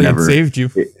 Jake Elliott saved you.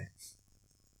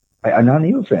 I'm not an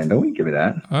Eagles fan. Don't give me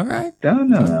that. All right.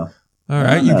 No. All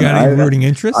right. You got any rooting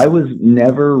interest? I was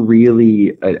never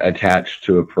really attached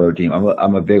to a pro team.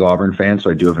 I'm a big Auburn fan,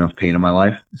 so I do have enough pain in my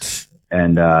life.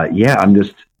 And I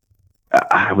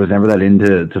was never that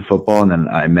into football, and then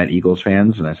I met Eagles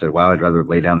fans, and I said, "Wow, I'd rather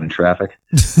lay down in traffic."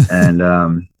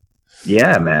 And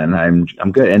yeah, man,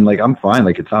 I'm good, and like I'm fine.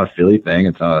 Like it's not a Philly thing,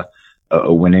 it's not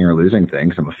a winning or losing thing.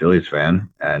 Cause I'm a Phillies fan,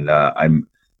 and I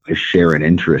share an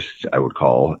interest, I would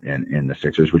call, in the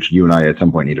Sixers, which you and I at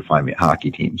some point need to find me a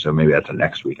hockey team. So maybe that's a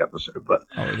next week episode. But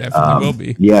it definitely will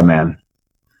be. Yeah, man.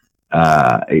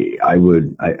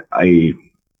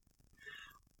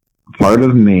 Part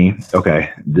of me,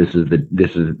 okay, this is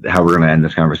how we're going to end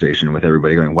this conversation with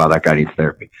everybody going, wow, that guy needs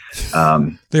therapy.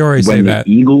 They already say that.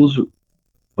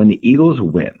 When the Eagles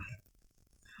win,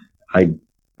 I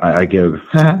give,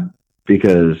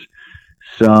 because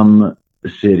some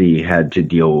city had to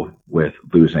deal with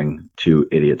losing to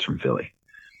idiots from Philly.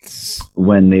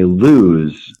 When they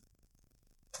lose,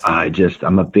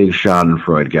 I'm a big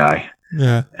Schadenfreude guy.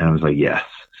 Yeah. And I was like, yes,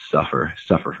 suffer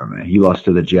from me. You lost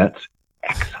to the Jets.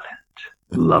 Excellent.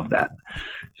 Love that.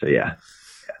 So yeah.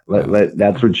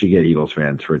 That's what you get, Eagles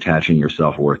fans, for attaching your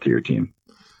self-worth to your team.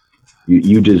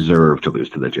 You deserve to lose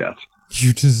to the Jets.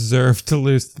 You deserve to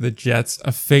lose to the Jets,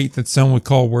 a fate that some would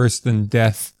call worse than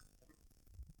death.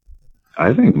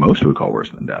 I think most would call worse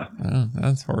than death. Oh,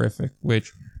 that's horrific.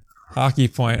 Which, hockey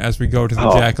point as we go to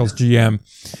the Jackals GM.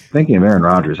 Thinking of Aaron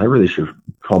Rodgers, I really should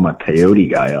call my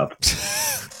peyote guy up.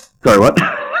 Sorry, what?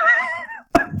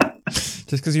 Just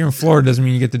because you're in Florida doesn't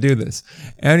mean you get to do this.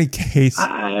 In any case,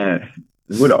 I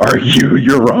would argue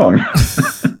you're wrong.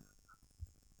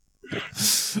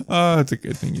 Oh, it's a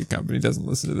good thing your company doesn't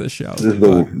listen to this show.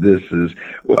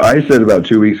 I said about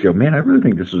 2 weeks ago, man, I really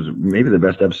think this was maybe the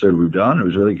best episode we've done. It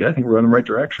was really good. I think we're on the right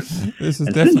direction.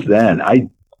 Since then, I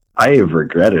have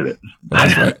regretted it.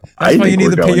 That's right. That's why you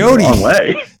need the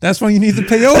peyote. That's why you need the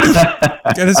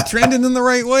peyote. Get us trending in the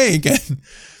right way again.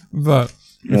 But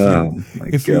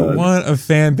if you want a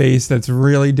fan base that's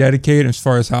really dedicated as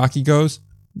far as hockey goes,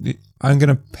 I'm going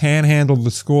to panhandle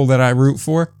the school that I root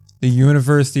for, the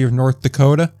University of North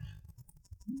Dakota.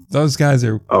 Those guys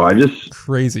are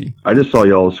crazy. I just saw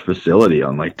y'all's facility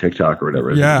on like TikTok or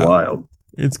whatever. Yeah. It's wild.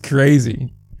 It's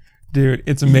crazy. Dude,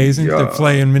 it's amazing. Yeah. They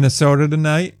play in Minnesota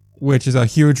tonight, which is a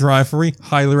huge rivalry.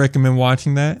 Highly recommend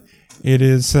watching that. It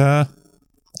is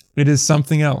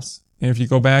something else. And if you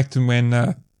go back to when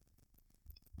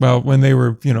they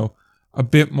were, a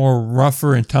bit more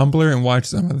rougher and tumbler and watch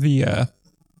some of the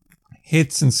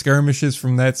hits and skirmishes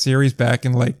from that series back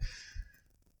in like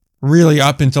really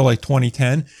up until like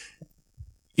 2010,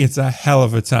 it's a hell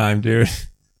of a time, dude.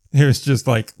 It was just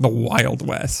like the Wild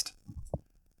West.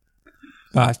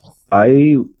 But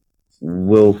I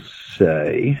will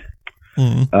say,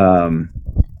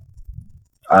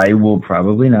 I will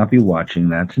probably not be watching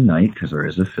that tonight because there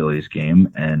is a Phillies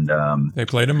game, and they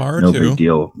play tomorrow no too. Big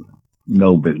deal.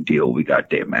 No big deal. We got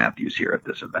Dave Matthews here at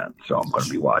this event, so I'm going to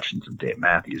be watching some Dave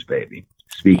Matthews, baby.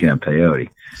 Speaking of peyote,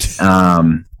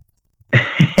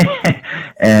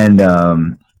 and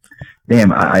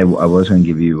damn, I was going to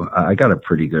give you. I got a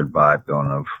pretty good vibe going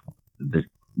of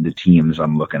the teams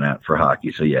I'm looking at for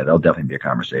hockey. So yeah, that'll definitely be a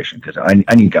conversation because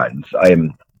I need guidance.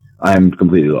 I'm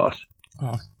completely lost.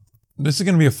 Oh, this is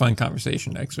going to be a fun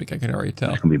conversation next week. I can already tell.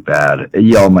 It's going to be bad.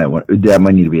 Y'all that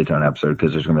might need to be its own episode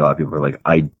because there's going to be a lot of people who are like,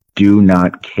 I do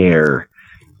not care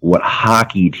what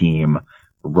hockey team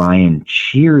Ryan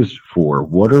cheers for.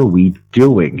 What are we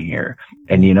doing here?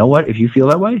 And you know what? If you feel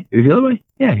that way,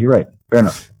 yeah, you're right. Fair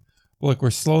enough. Look,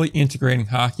 we're slowly integrating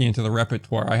hockey into the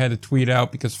repertoire. I had to tweet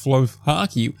out because Flow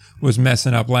Hockey was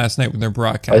messing up last night with their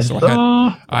broadcast.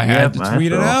 I had to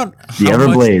tweet it out.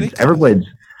 The Everblades.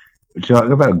 Talk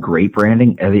about great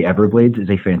branding. The Everblades is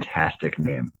a fantastic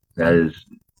name. That is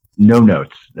no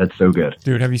notes. That's so good.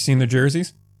 Dude, have you seen the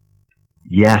jerseys?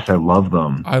 Yes, I love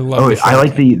them. I love I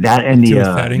like the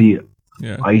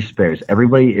Ice Bears.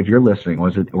 Everybody, if you're listening,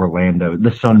 was it Orlando?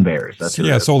 The Sun Bears.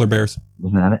 That's Solar Bears.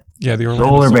 Wasn't that it? Yeah, the Orlando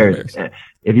Solar Bears.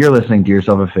 If you're listening, do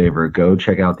yourself a favor. Go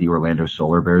check out the Orlando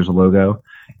Solar Bears logo.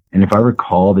 And if I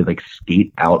recall, they like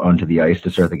skate out onto the ice to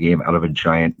start the game out of a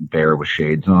giant bear with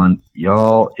shades on.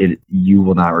 Y'all, you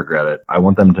will not regret it. I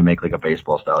want them to make like a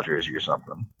baseball style jersey or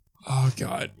something. Oh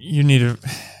God, you need to.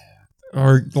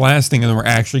 Or last thing, and then we're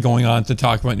actually going on to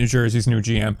talk about New Jersey's new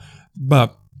GM.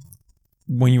 But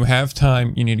when you have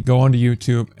time, you need to go onto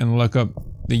YouTube and look up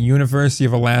the University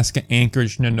of Alaska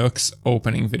Anchorage Nanooks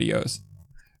opening videos.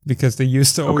 Because they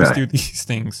used to always do these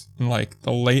things in like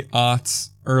the late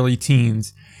aughts, early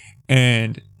teens.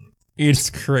 And it's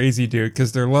crazy, dude,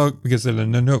 because they're because they're the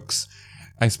Nanooks.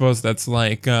 I suppose that's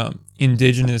like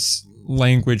indigenous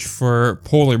language for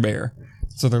polar bear.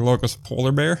 So their logo's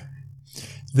polar bear.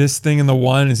 This thing in the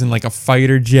one is in like a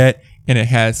fighter jet, and it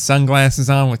has sunglasses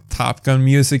on with Top Gun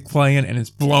music playing, and it's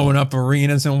blowing up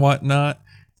arenas and whatnot.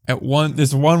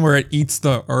 There's one where it eats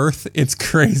the earth. It's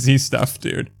crazy stuff,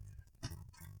 dude.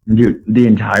 Dude, the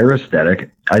entire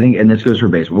aesthetic, I think, and this goes for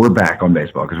baseball. We're back on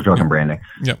baseball because we're talking branding.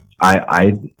 Yep.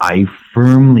 I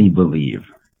firmly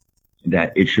believe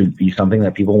that it should be something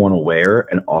that people want to wear,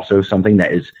 and also something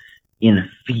that is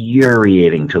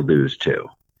infuriating to lose to.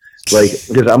 Like,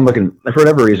 because I'm looking for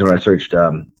whatever reason when I searched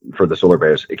for the Solar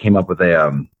Bears, it came up with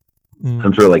a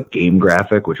some sort of like game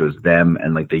graphic, which was them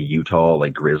and like the Utah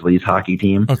like Grizzlies hockey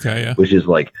team. Okay, yeah. Which is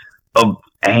like a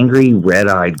angry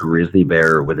red-eyed grizzly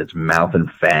bear with its mouth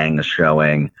and fangs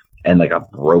showing, and like a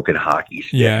broken hockey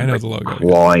stick. Yeah, I know like, the logo.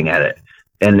 Clawing at it,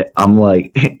 and I'm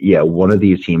like, yeah, one of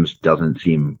these teams doesn't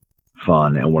seem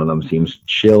fun, and one of them seems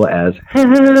chill as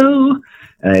hell.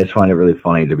 And I just find it really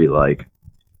funny to be like,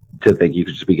 to think you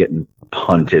could just be getting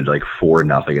punted like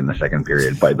 4-0 in the second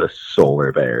period by the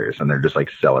Solar Bears, and they're just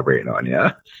like celebrating on you.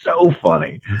 So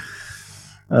funny.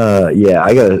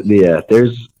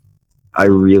 I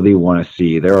really want to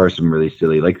see. There are some really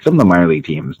silly, like some of the minor league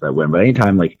teams that win, but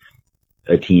anytime like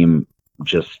a team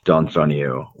just stunts on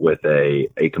you with a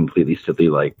completely silly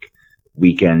like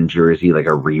weekend jersey, like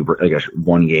a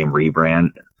one game rebrand,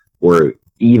 or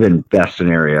even best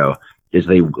scenario is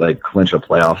they like clinch a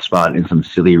playoff spot in some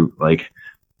silly like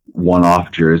one-off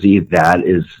jersey. That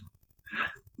is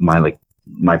my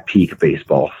peak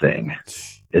baseball thing.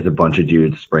 Is a bunch of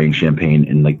dudes spraying champagne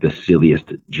in like the silliest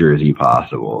jersey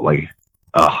possible, like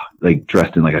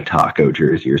dressed in like a taco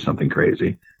jersey or something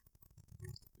crazy.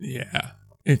 Yeah,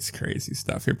 it's crazy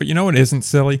stuff here. But you know what isn't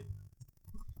silly?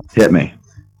 Hit me.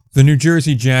 The New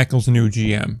Jersey Jackals new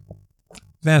GM.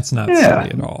 That's not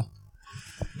silly at all.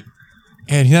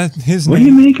 And his what do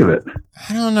you make of it?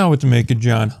 I don't know what to make of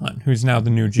John Hunt, who's now the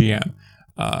new GM.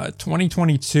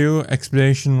 2022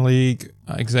 Expedition League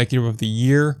Executive of the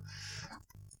Year.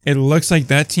 It looks like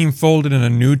that team folded and a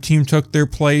new team took their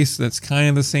place. That's kind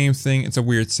of the same thing. It's a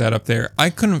weird setup there. I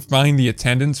couldn't find the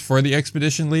attendance for the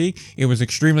Expedition League. It was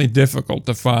extremely difficult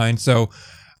to find. So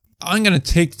I'm going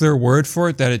to take their word for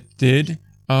it that it did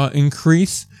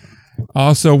increase.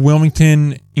 Also,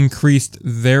 Wilmington increased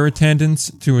their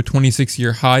attendance to a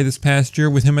 26-year high this past year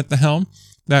with him at the helm.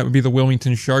 That would be the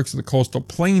Wilmington Sharks of the Coastal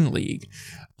Plain League.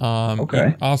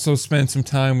 Okay. Also spent some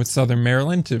time with Southern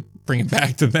Maryland to bring it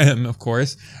back to them, of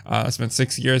course. Spent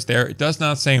 6 years there. It does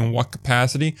not say in what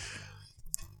capacity.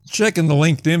 Checking the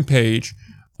LinkedIn page,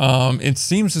 it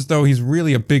seems as though he's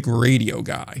really a big radio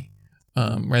guy.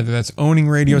 Whether that's owning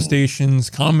radio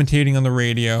stations, commentating on the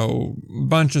radio, a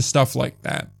bunch of stuff like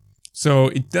that. So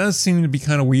it does seem to be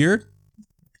kind of weird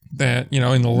that,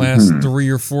 in the last 3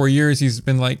 or 4 years, he's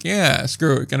been like, yeah,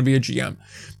 screw it, gonna be a GM.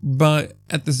 But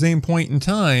at the same point in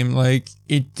time,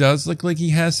 it does look like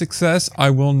he has success. I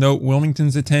will note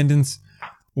Wilmington's attendance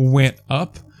went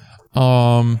up.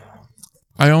 I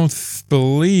don't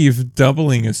believe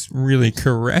doubling is really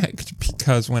correct,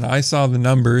 because when I saw the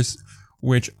numbers,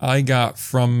 which I got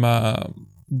from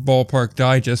Ballpark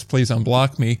Digest, please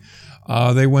unblock me,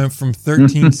 they went from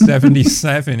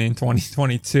 1377 in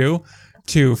 2022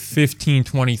 to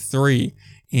 1523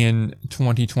 in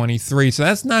 2023. So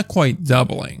that's not quite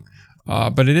doubling,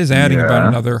 but it is adding about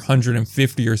another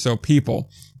 150 or so people,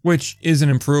 which is an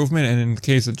improvement. And in the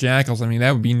case of Jackals,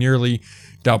 that would be nearly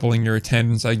doubling your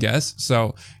attendance, I guess.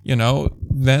 So,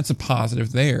 that's a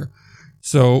positive there.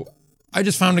 So I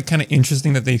just found it kind of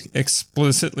interesting that they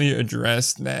explicitly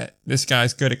addressed that this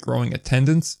guy's good at growing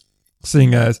attendance,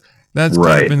 seeing as that's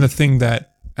kind of been the thing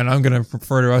that, and I'm going to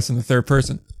refer to us in the third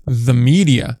person, the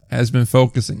media has been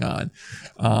focusing on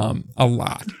a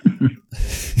lot.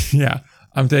 Yeah,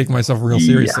 I'm taking myself real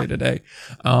seriously today.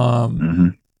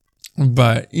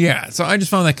 But yeah, so I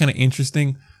just found that kind of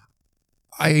interesting.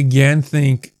 I again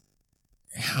think,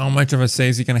 how much of a say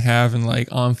is he going to have in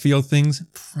on-field things?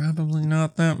 Probably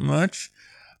not that much.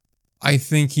 I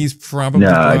think he's probably...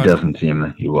 No, it doesn't seem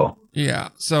that he will. Yeah,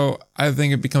 so I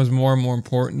think it becomes more and more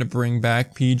important to bring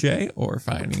back PJ, or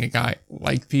finding a guy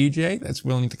like PJ that's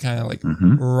willing to kind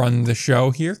of run the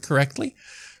show here correctly.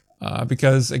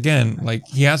 Because again,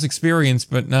 he has experience,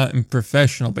 but not in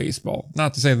professional baseball.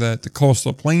 Not to say that the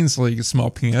Coastal Plains League is small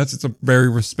peanuts. It's a very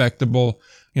respectable,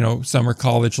 summer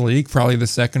college league, probably the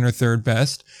second or third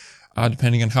best,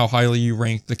 depending on how highly you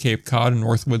rank the Cape Cod and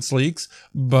Northwoods leagues.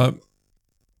 But,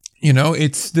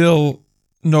 it's still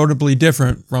notably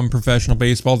different from professional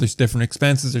baseball. There's different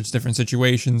expenses, there's different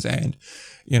situations, and,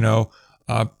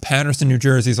 Patterson, New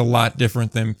Jersey is a lot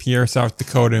different than Pierre, South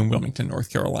Dakota, and Wilmington,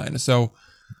 North Carolina. So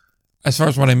as far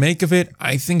as what I make of it,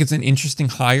 I think it's an interesting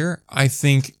hire. I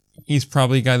think he's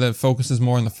probably a guy that focuses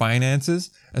more on the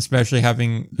finances, especially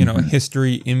having, a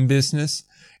history in business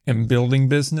and building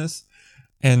business.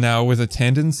 And now with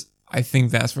attendance, I think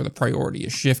that's where the priority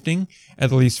is shifting,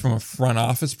 at least from a front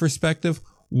office perspective,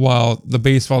 while the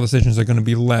baseball decisions are going to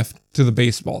be left to the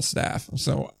baseball staff.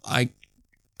 So I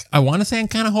want to say I'm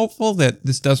kind of hopeful that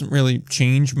this doesn't really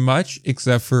change much,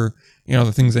 except for,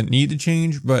 the things that need to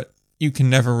change, but you can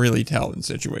never really tell in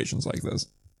situations like this.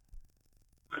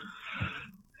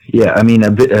 Yeah,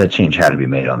 a change had to be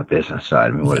made on the business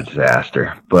side. What a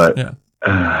disaster. But,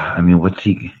 what's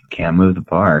he... Can't move the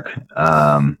park.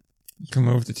 Can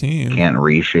move the team. Can't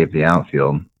reshape the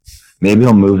outfield. Maybe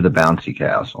he'll move the bouncy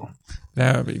castle.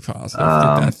 That would be possible.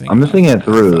 I'm just thinking it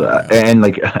through.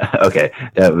 Okay,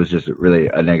 that was just really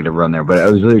a negative run there. But I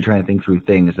was really trying to think through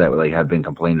things that have been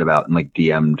complained about and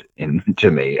DM'd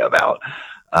to me about.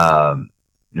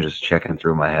 Just checking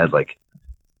through my head,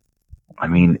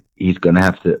 he's gonna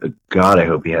have to. God, I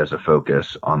hope he has a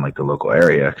focus on the local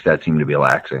area, because that seemed to be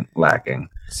lacking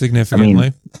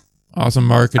significantly. Awesome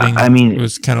marketing.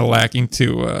 Was kind of lacking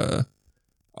to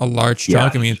a large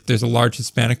chunk. Yes. There's a large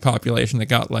Hispanic population that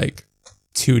got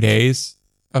 2 days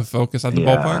of focus on the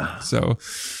ballpark, so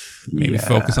maybe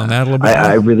focus on that a little bit.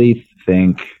 I really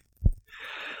think,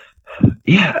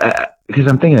 because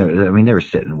I'm thinking, they were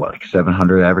sitting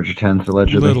 700 average attendance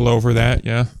allegedly. A little over that,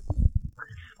 yeah.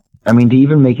 To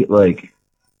even make it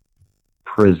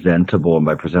presentable, and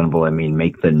by presentable I mean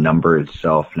make the number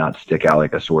itself not stick out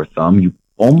like a sore thumb, you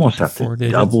almost have to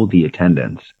double the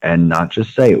attendance, and not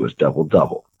just say it was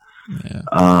double.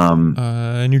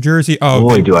 Yeah. New Jersey. Oh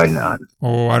boy, do I not.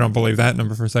 Oh, I don't believe that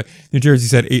number for a sec. New Jersey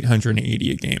said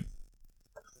 880 a game.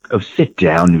 Oh, sit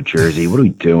down, New Jersey. What are we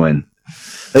doing?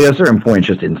 At a certain point, it's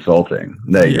just insulting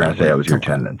that you're going to say that was your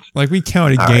attendance. We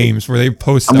counted games where they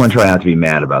posted. I'm going to try not to be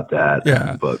mad about that.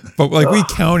 Yeah. But we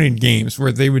counted games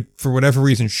where they would, for whatever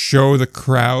reason, show the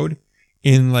crowd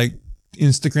in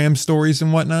Instagram stories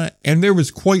and whatnot, and there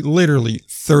was quite literally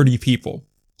 30 people.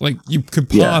 Like, you could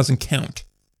pause and count.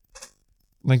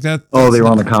 Like that. Oh, they were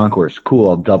on the concourse. Cool,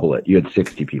 I'll double it. You had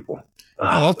 60 people.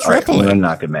 I'll triple I'm it. going to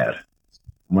not get mad.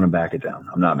 I'm going to back it down.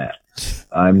 I'm not mad.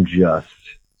 I'm just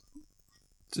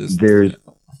there's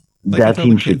that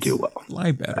team should do well.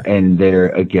 Fly better. And they're,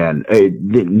 again,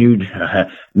 the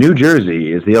New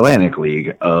Jersey is the Atlantic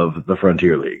League of the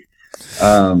Frontier League.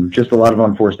 Just a lot of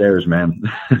unforced errors, man.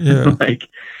 Yeah.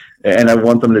 And I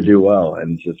want them to do well,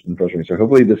 and it's just been frustrating. So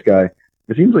hopefully this guy,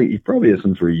 it seems like he probably has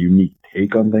some sort of unique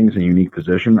take on things, a unique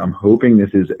position. I'm hoping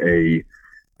this is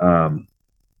I'm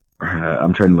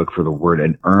trying to look for the word,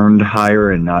 an earned hire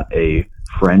and not a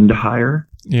friend hire.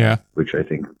 Yeah. Which I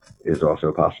think is also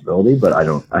a possibility, but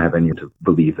I have any to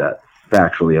believe that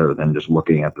factually other than just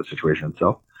looking at the situation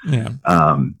itself. Yeah.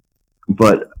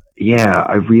 But yeah,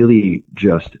 I really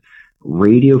just,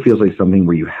 radio feels like something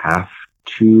where you have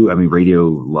to, radio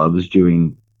loves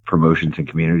doing promotions and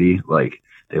community. Like,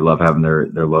 they love having their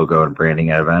logo and branding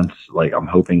at events. Like, I'm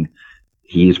hoping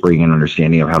he's bringing an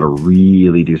understanding of how to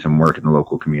really do some work in the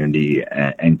local community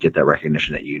and get that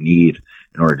recognition that you need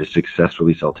in order to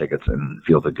successfully sell tickets and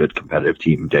field a good competitive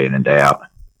team day in and day out.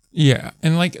 Yeah,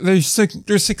 and like there's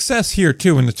success here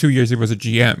too in the 2 years he was a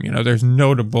GM. You know, there's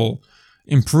notable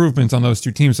improvements on those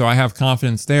two teams, so I have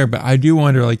confidence there. But I do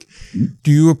wonder, like,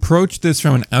 do you approach this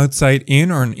from an outside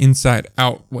in or an inside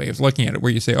out way of looking at it,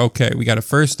 where you say, okay, we got to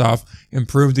first off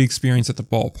improve the experience at the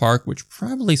ballpark, which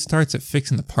probably starts at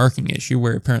fixing the parking issue,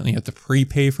 where apparently you have to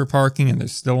prepay for parking and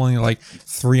there's still only like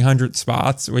 300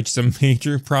 spots, which is a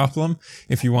major problem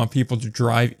if you want people to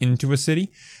drive into a city,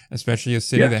 especially a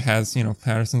city that has, you know,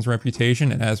 Patterson's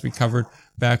reputation. And as we covered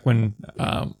back when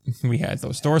we had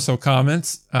those torso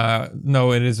comments,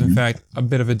 no, it is in fact a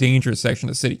bit of a dangerous section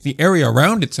of the city. The area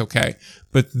around it's okay,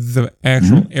 but the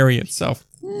actual area itself,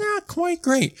 not quite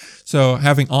great. So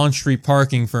having on-street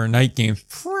parking for a night game is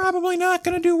probably not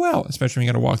going to do well, especially when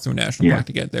you got to walk through a national park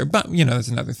to get there. But, you know, that's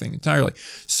another thing entirely.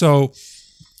 So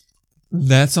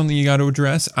that's something you got to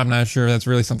address. I'm not sure that's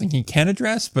really something he can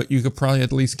address, but you could probably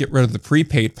at least get rid of the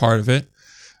prepaid part of it.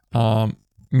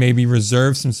 Maybe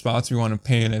reserve some spots if you want to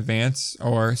pay in advance,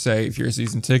 or say if you're a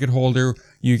season ticket holder,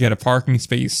 you get a parking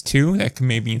space too. That can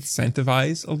maybe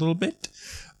incentivize a little bit.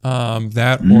 Or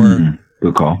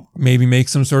good call. Maybe make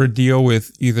some sort of deal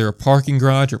with either a parking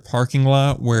garage or parking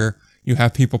lot where you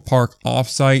have people park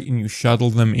off-site and you shuttle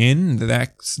them in.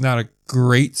 That's not a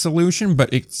great solution,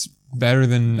 but it's better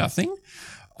than nothing.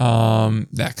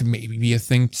 That could maybe be a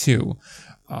thing too.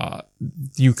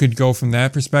 You could go from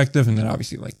that perspective, and then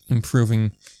obviously like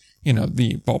improving, you know,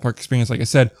 the ballpark experience, like I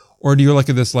said. Or do you look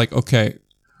at this like, okay,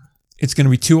 it's going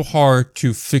to be too hard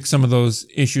to fix some of those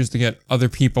issues to get other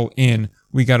people in.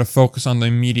 We got to focus on the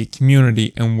immediate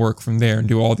community and work from there and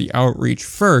do all the outreach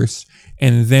first,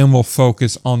 and then we'll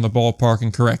focus on the ballpark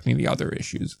and correcting the other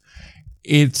issues.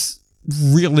 It's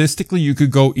realistically, you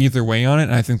could go either way on it,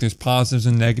 and I think there's positives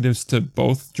and negatives to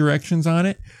both directions on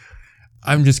it.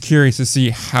 I'm just curious to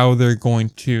see how they're going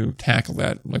to tackle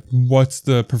that. Like, what's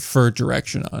the preferred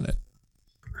direction on it?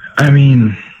 I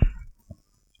mean,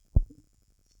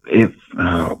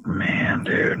 oh man,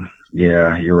 dude.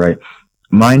 Yeah, you're right.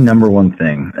 My number one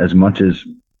thing, as much as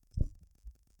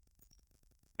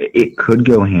it could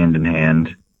go hand in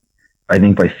hand, I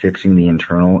think by fixing the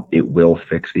internal, it will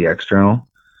fix the external.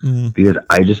 Because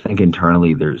I just think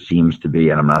internally there seems to be,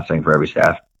 and I'm not saying for every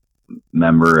staff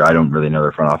member, I don't really know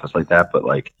their front office like that, but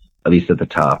like at least at the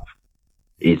top,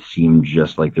 it seemed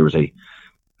just like there was a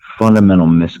fundamental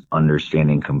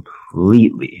misunderstanding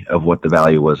completely of what the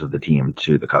value was of the team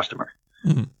to the customer.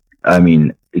 I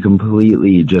mean,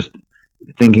 completely just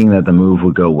thinking that the move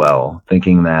would go well,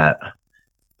 thinking that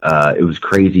it was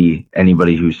crazy,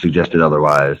 anybody who suggested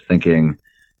otherwise, thinking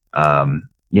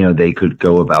you know, they could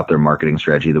go about their marketing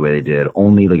strategy the way they did,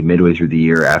 only like midway through the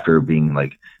year after being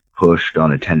like pushed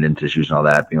on attendance issues and all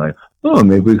that, being like, oh,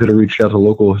 maybe we could have reached out to the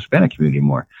local Hispanic community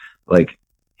more. Like,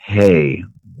 hey,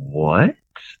 what?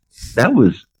 That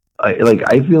was,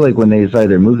 I feel like when they decided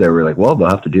their move there, we're like, well, they'll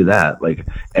have to do that. Like,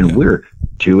 and we're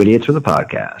two idiots for the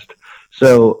podcast.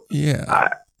 So, a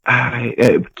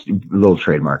little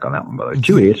trademark on that one, brother.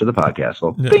 Two idiots for the podcast.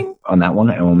 So, bing on that one,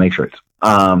 and we'll make sure it's,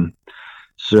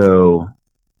 so,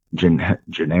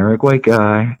 generic white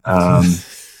guy.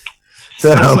 So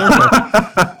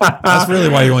that's really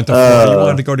why you went to Florida. You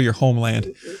wanted to go to your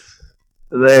homeland.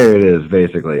 There it is,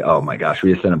 basically. Oh my gosh,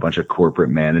 we just sent a bunch of corporate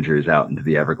managers out into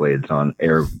the Everglades on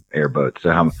airboats. So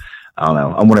I don't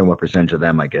know. I'm wondering what percentage of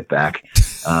them I get back.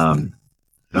 Oh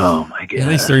my god. At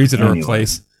least they're easy to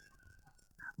replace.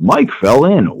 Mike fell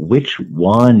in. Which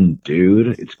one,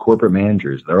 dude? It's corporate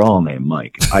managers. They're all named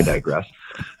Mike. I digress.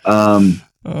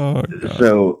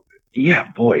 So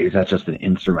yeah, boy, is that just an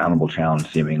insurmountable challenge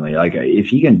seemingly. Like if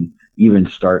he can even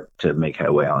start to make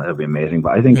headway on it, that'd be amazing.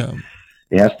 But I think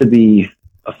it has to be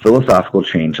a philosophical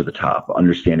change at the top,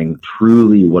 understanding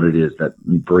truly what it is that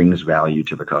brings value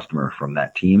to the customer from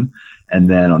that team. And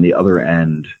then on the other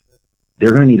end, they're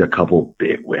going to need a couple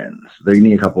big wins. They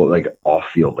need a couple like off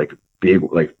field, like big,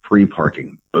 like free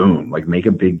parking, boom, like make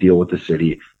a big deal with the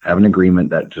city, have an agreement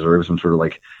that deserves some sort of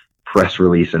like press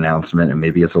release announcement, and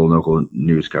maybe it's a local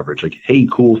news coverage. Like, hey,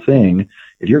 cool thing.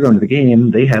 If you're going to the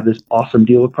game, they have this awesome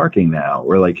deal with parking now.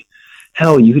 Or like,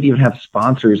 hell, you could even have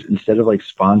sponsors instead of like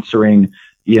sponsoring,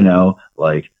 you know,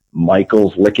 like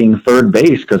Michael's licking third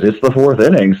base because it's the fourth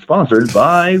inning, sponsored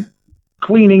by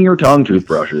cleaning your tongue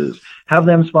toothbrushes. Have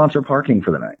them sponsor parking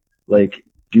for the night. Like,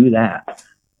 do that.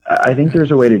 I think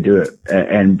there's a way to do it.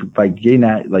 And by getting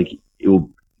that, like, it will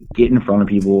get in front of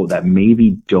people that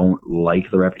maybe don't like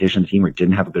the repetition team or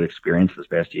didn't have a good experience this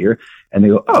past year. And they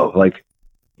go, oh, like,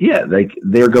 yeah, like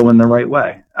they're going the right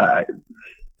way.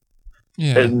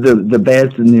 The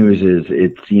bad news is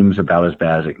it seems about as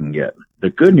bad as it can get.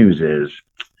 The good news is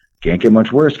can't get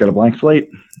much worse. Got a blank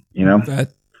slate, you know?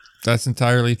 That's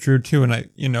entirely true too. And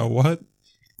you know what?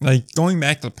 Like going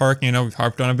back to the parking, I know we've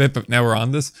harped on a bit, but now we're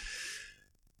on this.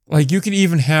 Like you could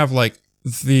even have like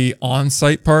the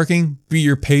on-site parking be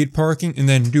your paid parking and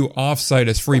then do off-site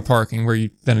as free parking where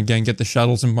you then again get the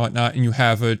shuttles and whatnot and you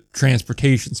have a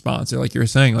transportation sponsor like you were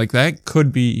saying. Like that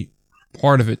could be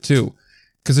part of it too.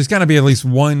 Because there's got to be at least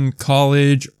one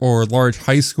college or large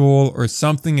high school or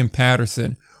something in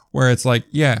Patterson where it's like,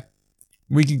 yeah,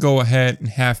 we could go ahead and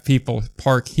have people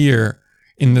park here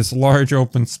in this large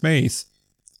open space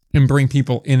and bring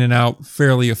people in and out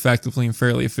fairly effectively and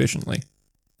fairly efficiently.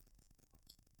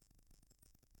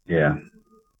 Yeah.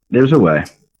 There's a way.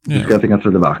 Just got to think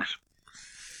outside the box.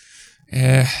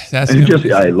 Yeah, that's just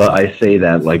I say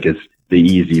that like it's the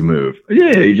easy move.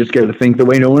 Yeah, you just got to think the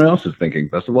way no one else is thinking.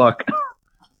 Best of luck.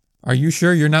 Are you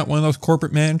sure you're not one of those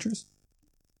corporate managers?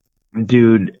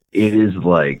 Dude, it is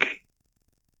like,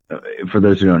 for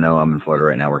those who don't know, I'm in Florida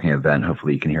right now working at an event.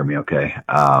 Hopefully you can hear me okay.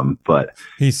 But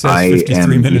he says I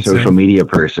am a social media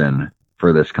person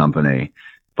for this company,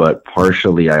 but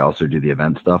partially I also do the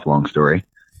event stuff, long story.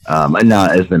 And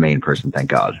not as the main person,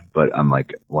 thank God, but I'm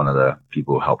like one of the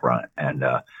people who help run it. And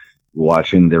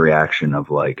watching the reaction of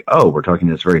like, oh, we're talking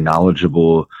to this very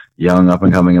knowledgeable, young,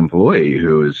 up-and-coming employee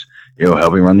who is, you know,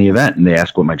 helping run the event. And they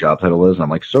ask what my job title is. And I'm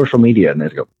like, social media. And they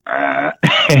just go,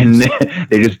 and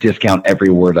they just discount every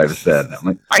word I've said. And I'm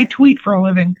like, I tweet for a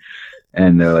living.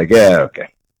 And they're like, yeah, okay.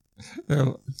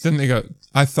 Then they go,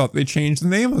 I thought they changed the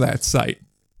name of that site.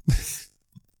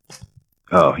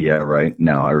 Oh, yeah, right.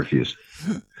 No, I refuse.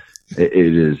 It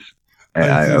is.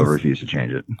 I refuse to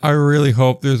change it. I really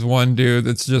hope there's one dude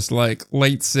that's just like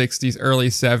late 60s, early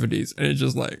 70s. And it's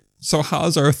just like, so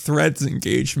how's our Threads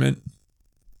engagement?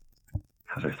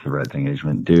 How's our Threads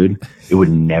engagement? Dude, it would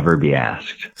never be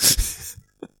asked.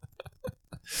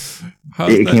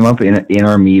 It came up in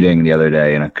our meeting the other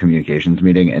day, in a communications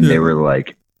meeting, and they were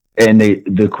like, and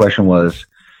the question was,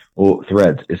 well,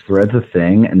 Threads, is Threads a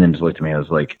thing? And then just looked at me, I was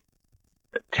like,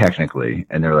 technically,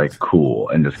 and they're like, cool,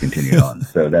 and just continued on.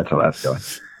 So that's how that's going.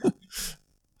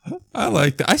 I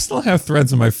like that. I still have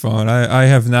Threads on my phone. I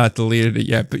have not deleted it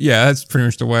yet, but yeah, that's pretty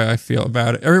much the way I feel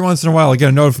about it. Every once in a while I get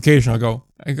a notification, I go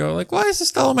like, why is this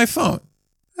still on my phone?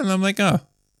 And I'm like, oh,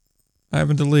 I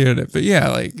haven't deleted it. But yeah,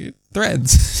 like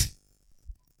Threads.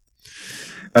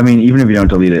 I mean, even if you don't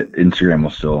delete it, Instagram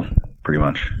will still pretty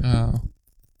much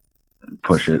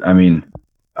push it. I mean,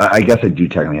 I guess I do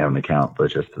technically have an account, but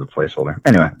it's just a placeholder.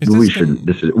 Anyway,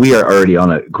 we are already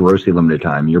on a grossly limited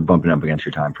time. You're bumping up against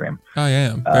your time frame. I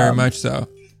am, very much so.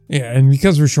 Yeah, and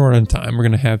because we're short on time, we're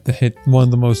going to have to hit one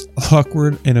of the most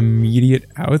awkward and immediate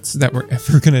outs that we're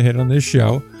ever going to hit on this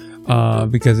show.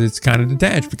 Because it's kind of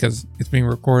detached, because it's being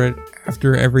recorded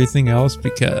after everything else,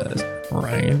 because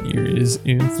Ryan is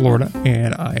in Florida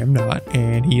and I am not,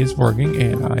 and he is working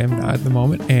and I am not at the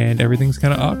moment, and everything's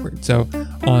kind of awkward. So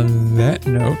on that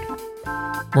note,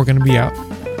 we're going to be out.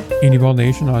 Indie Ball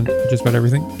Nation on just about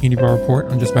everything, Indie Ball Report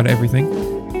on just about everything,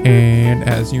 and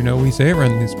as you know, we say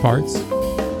around these parts,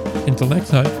 until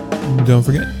next time, don't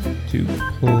forget to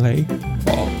play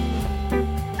ball.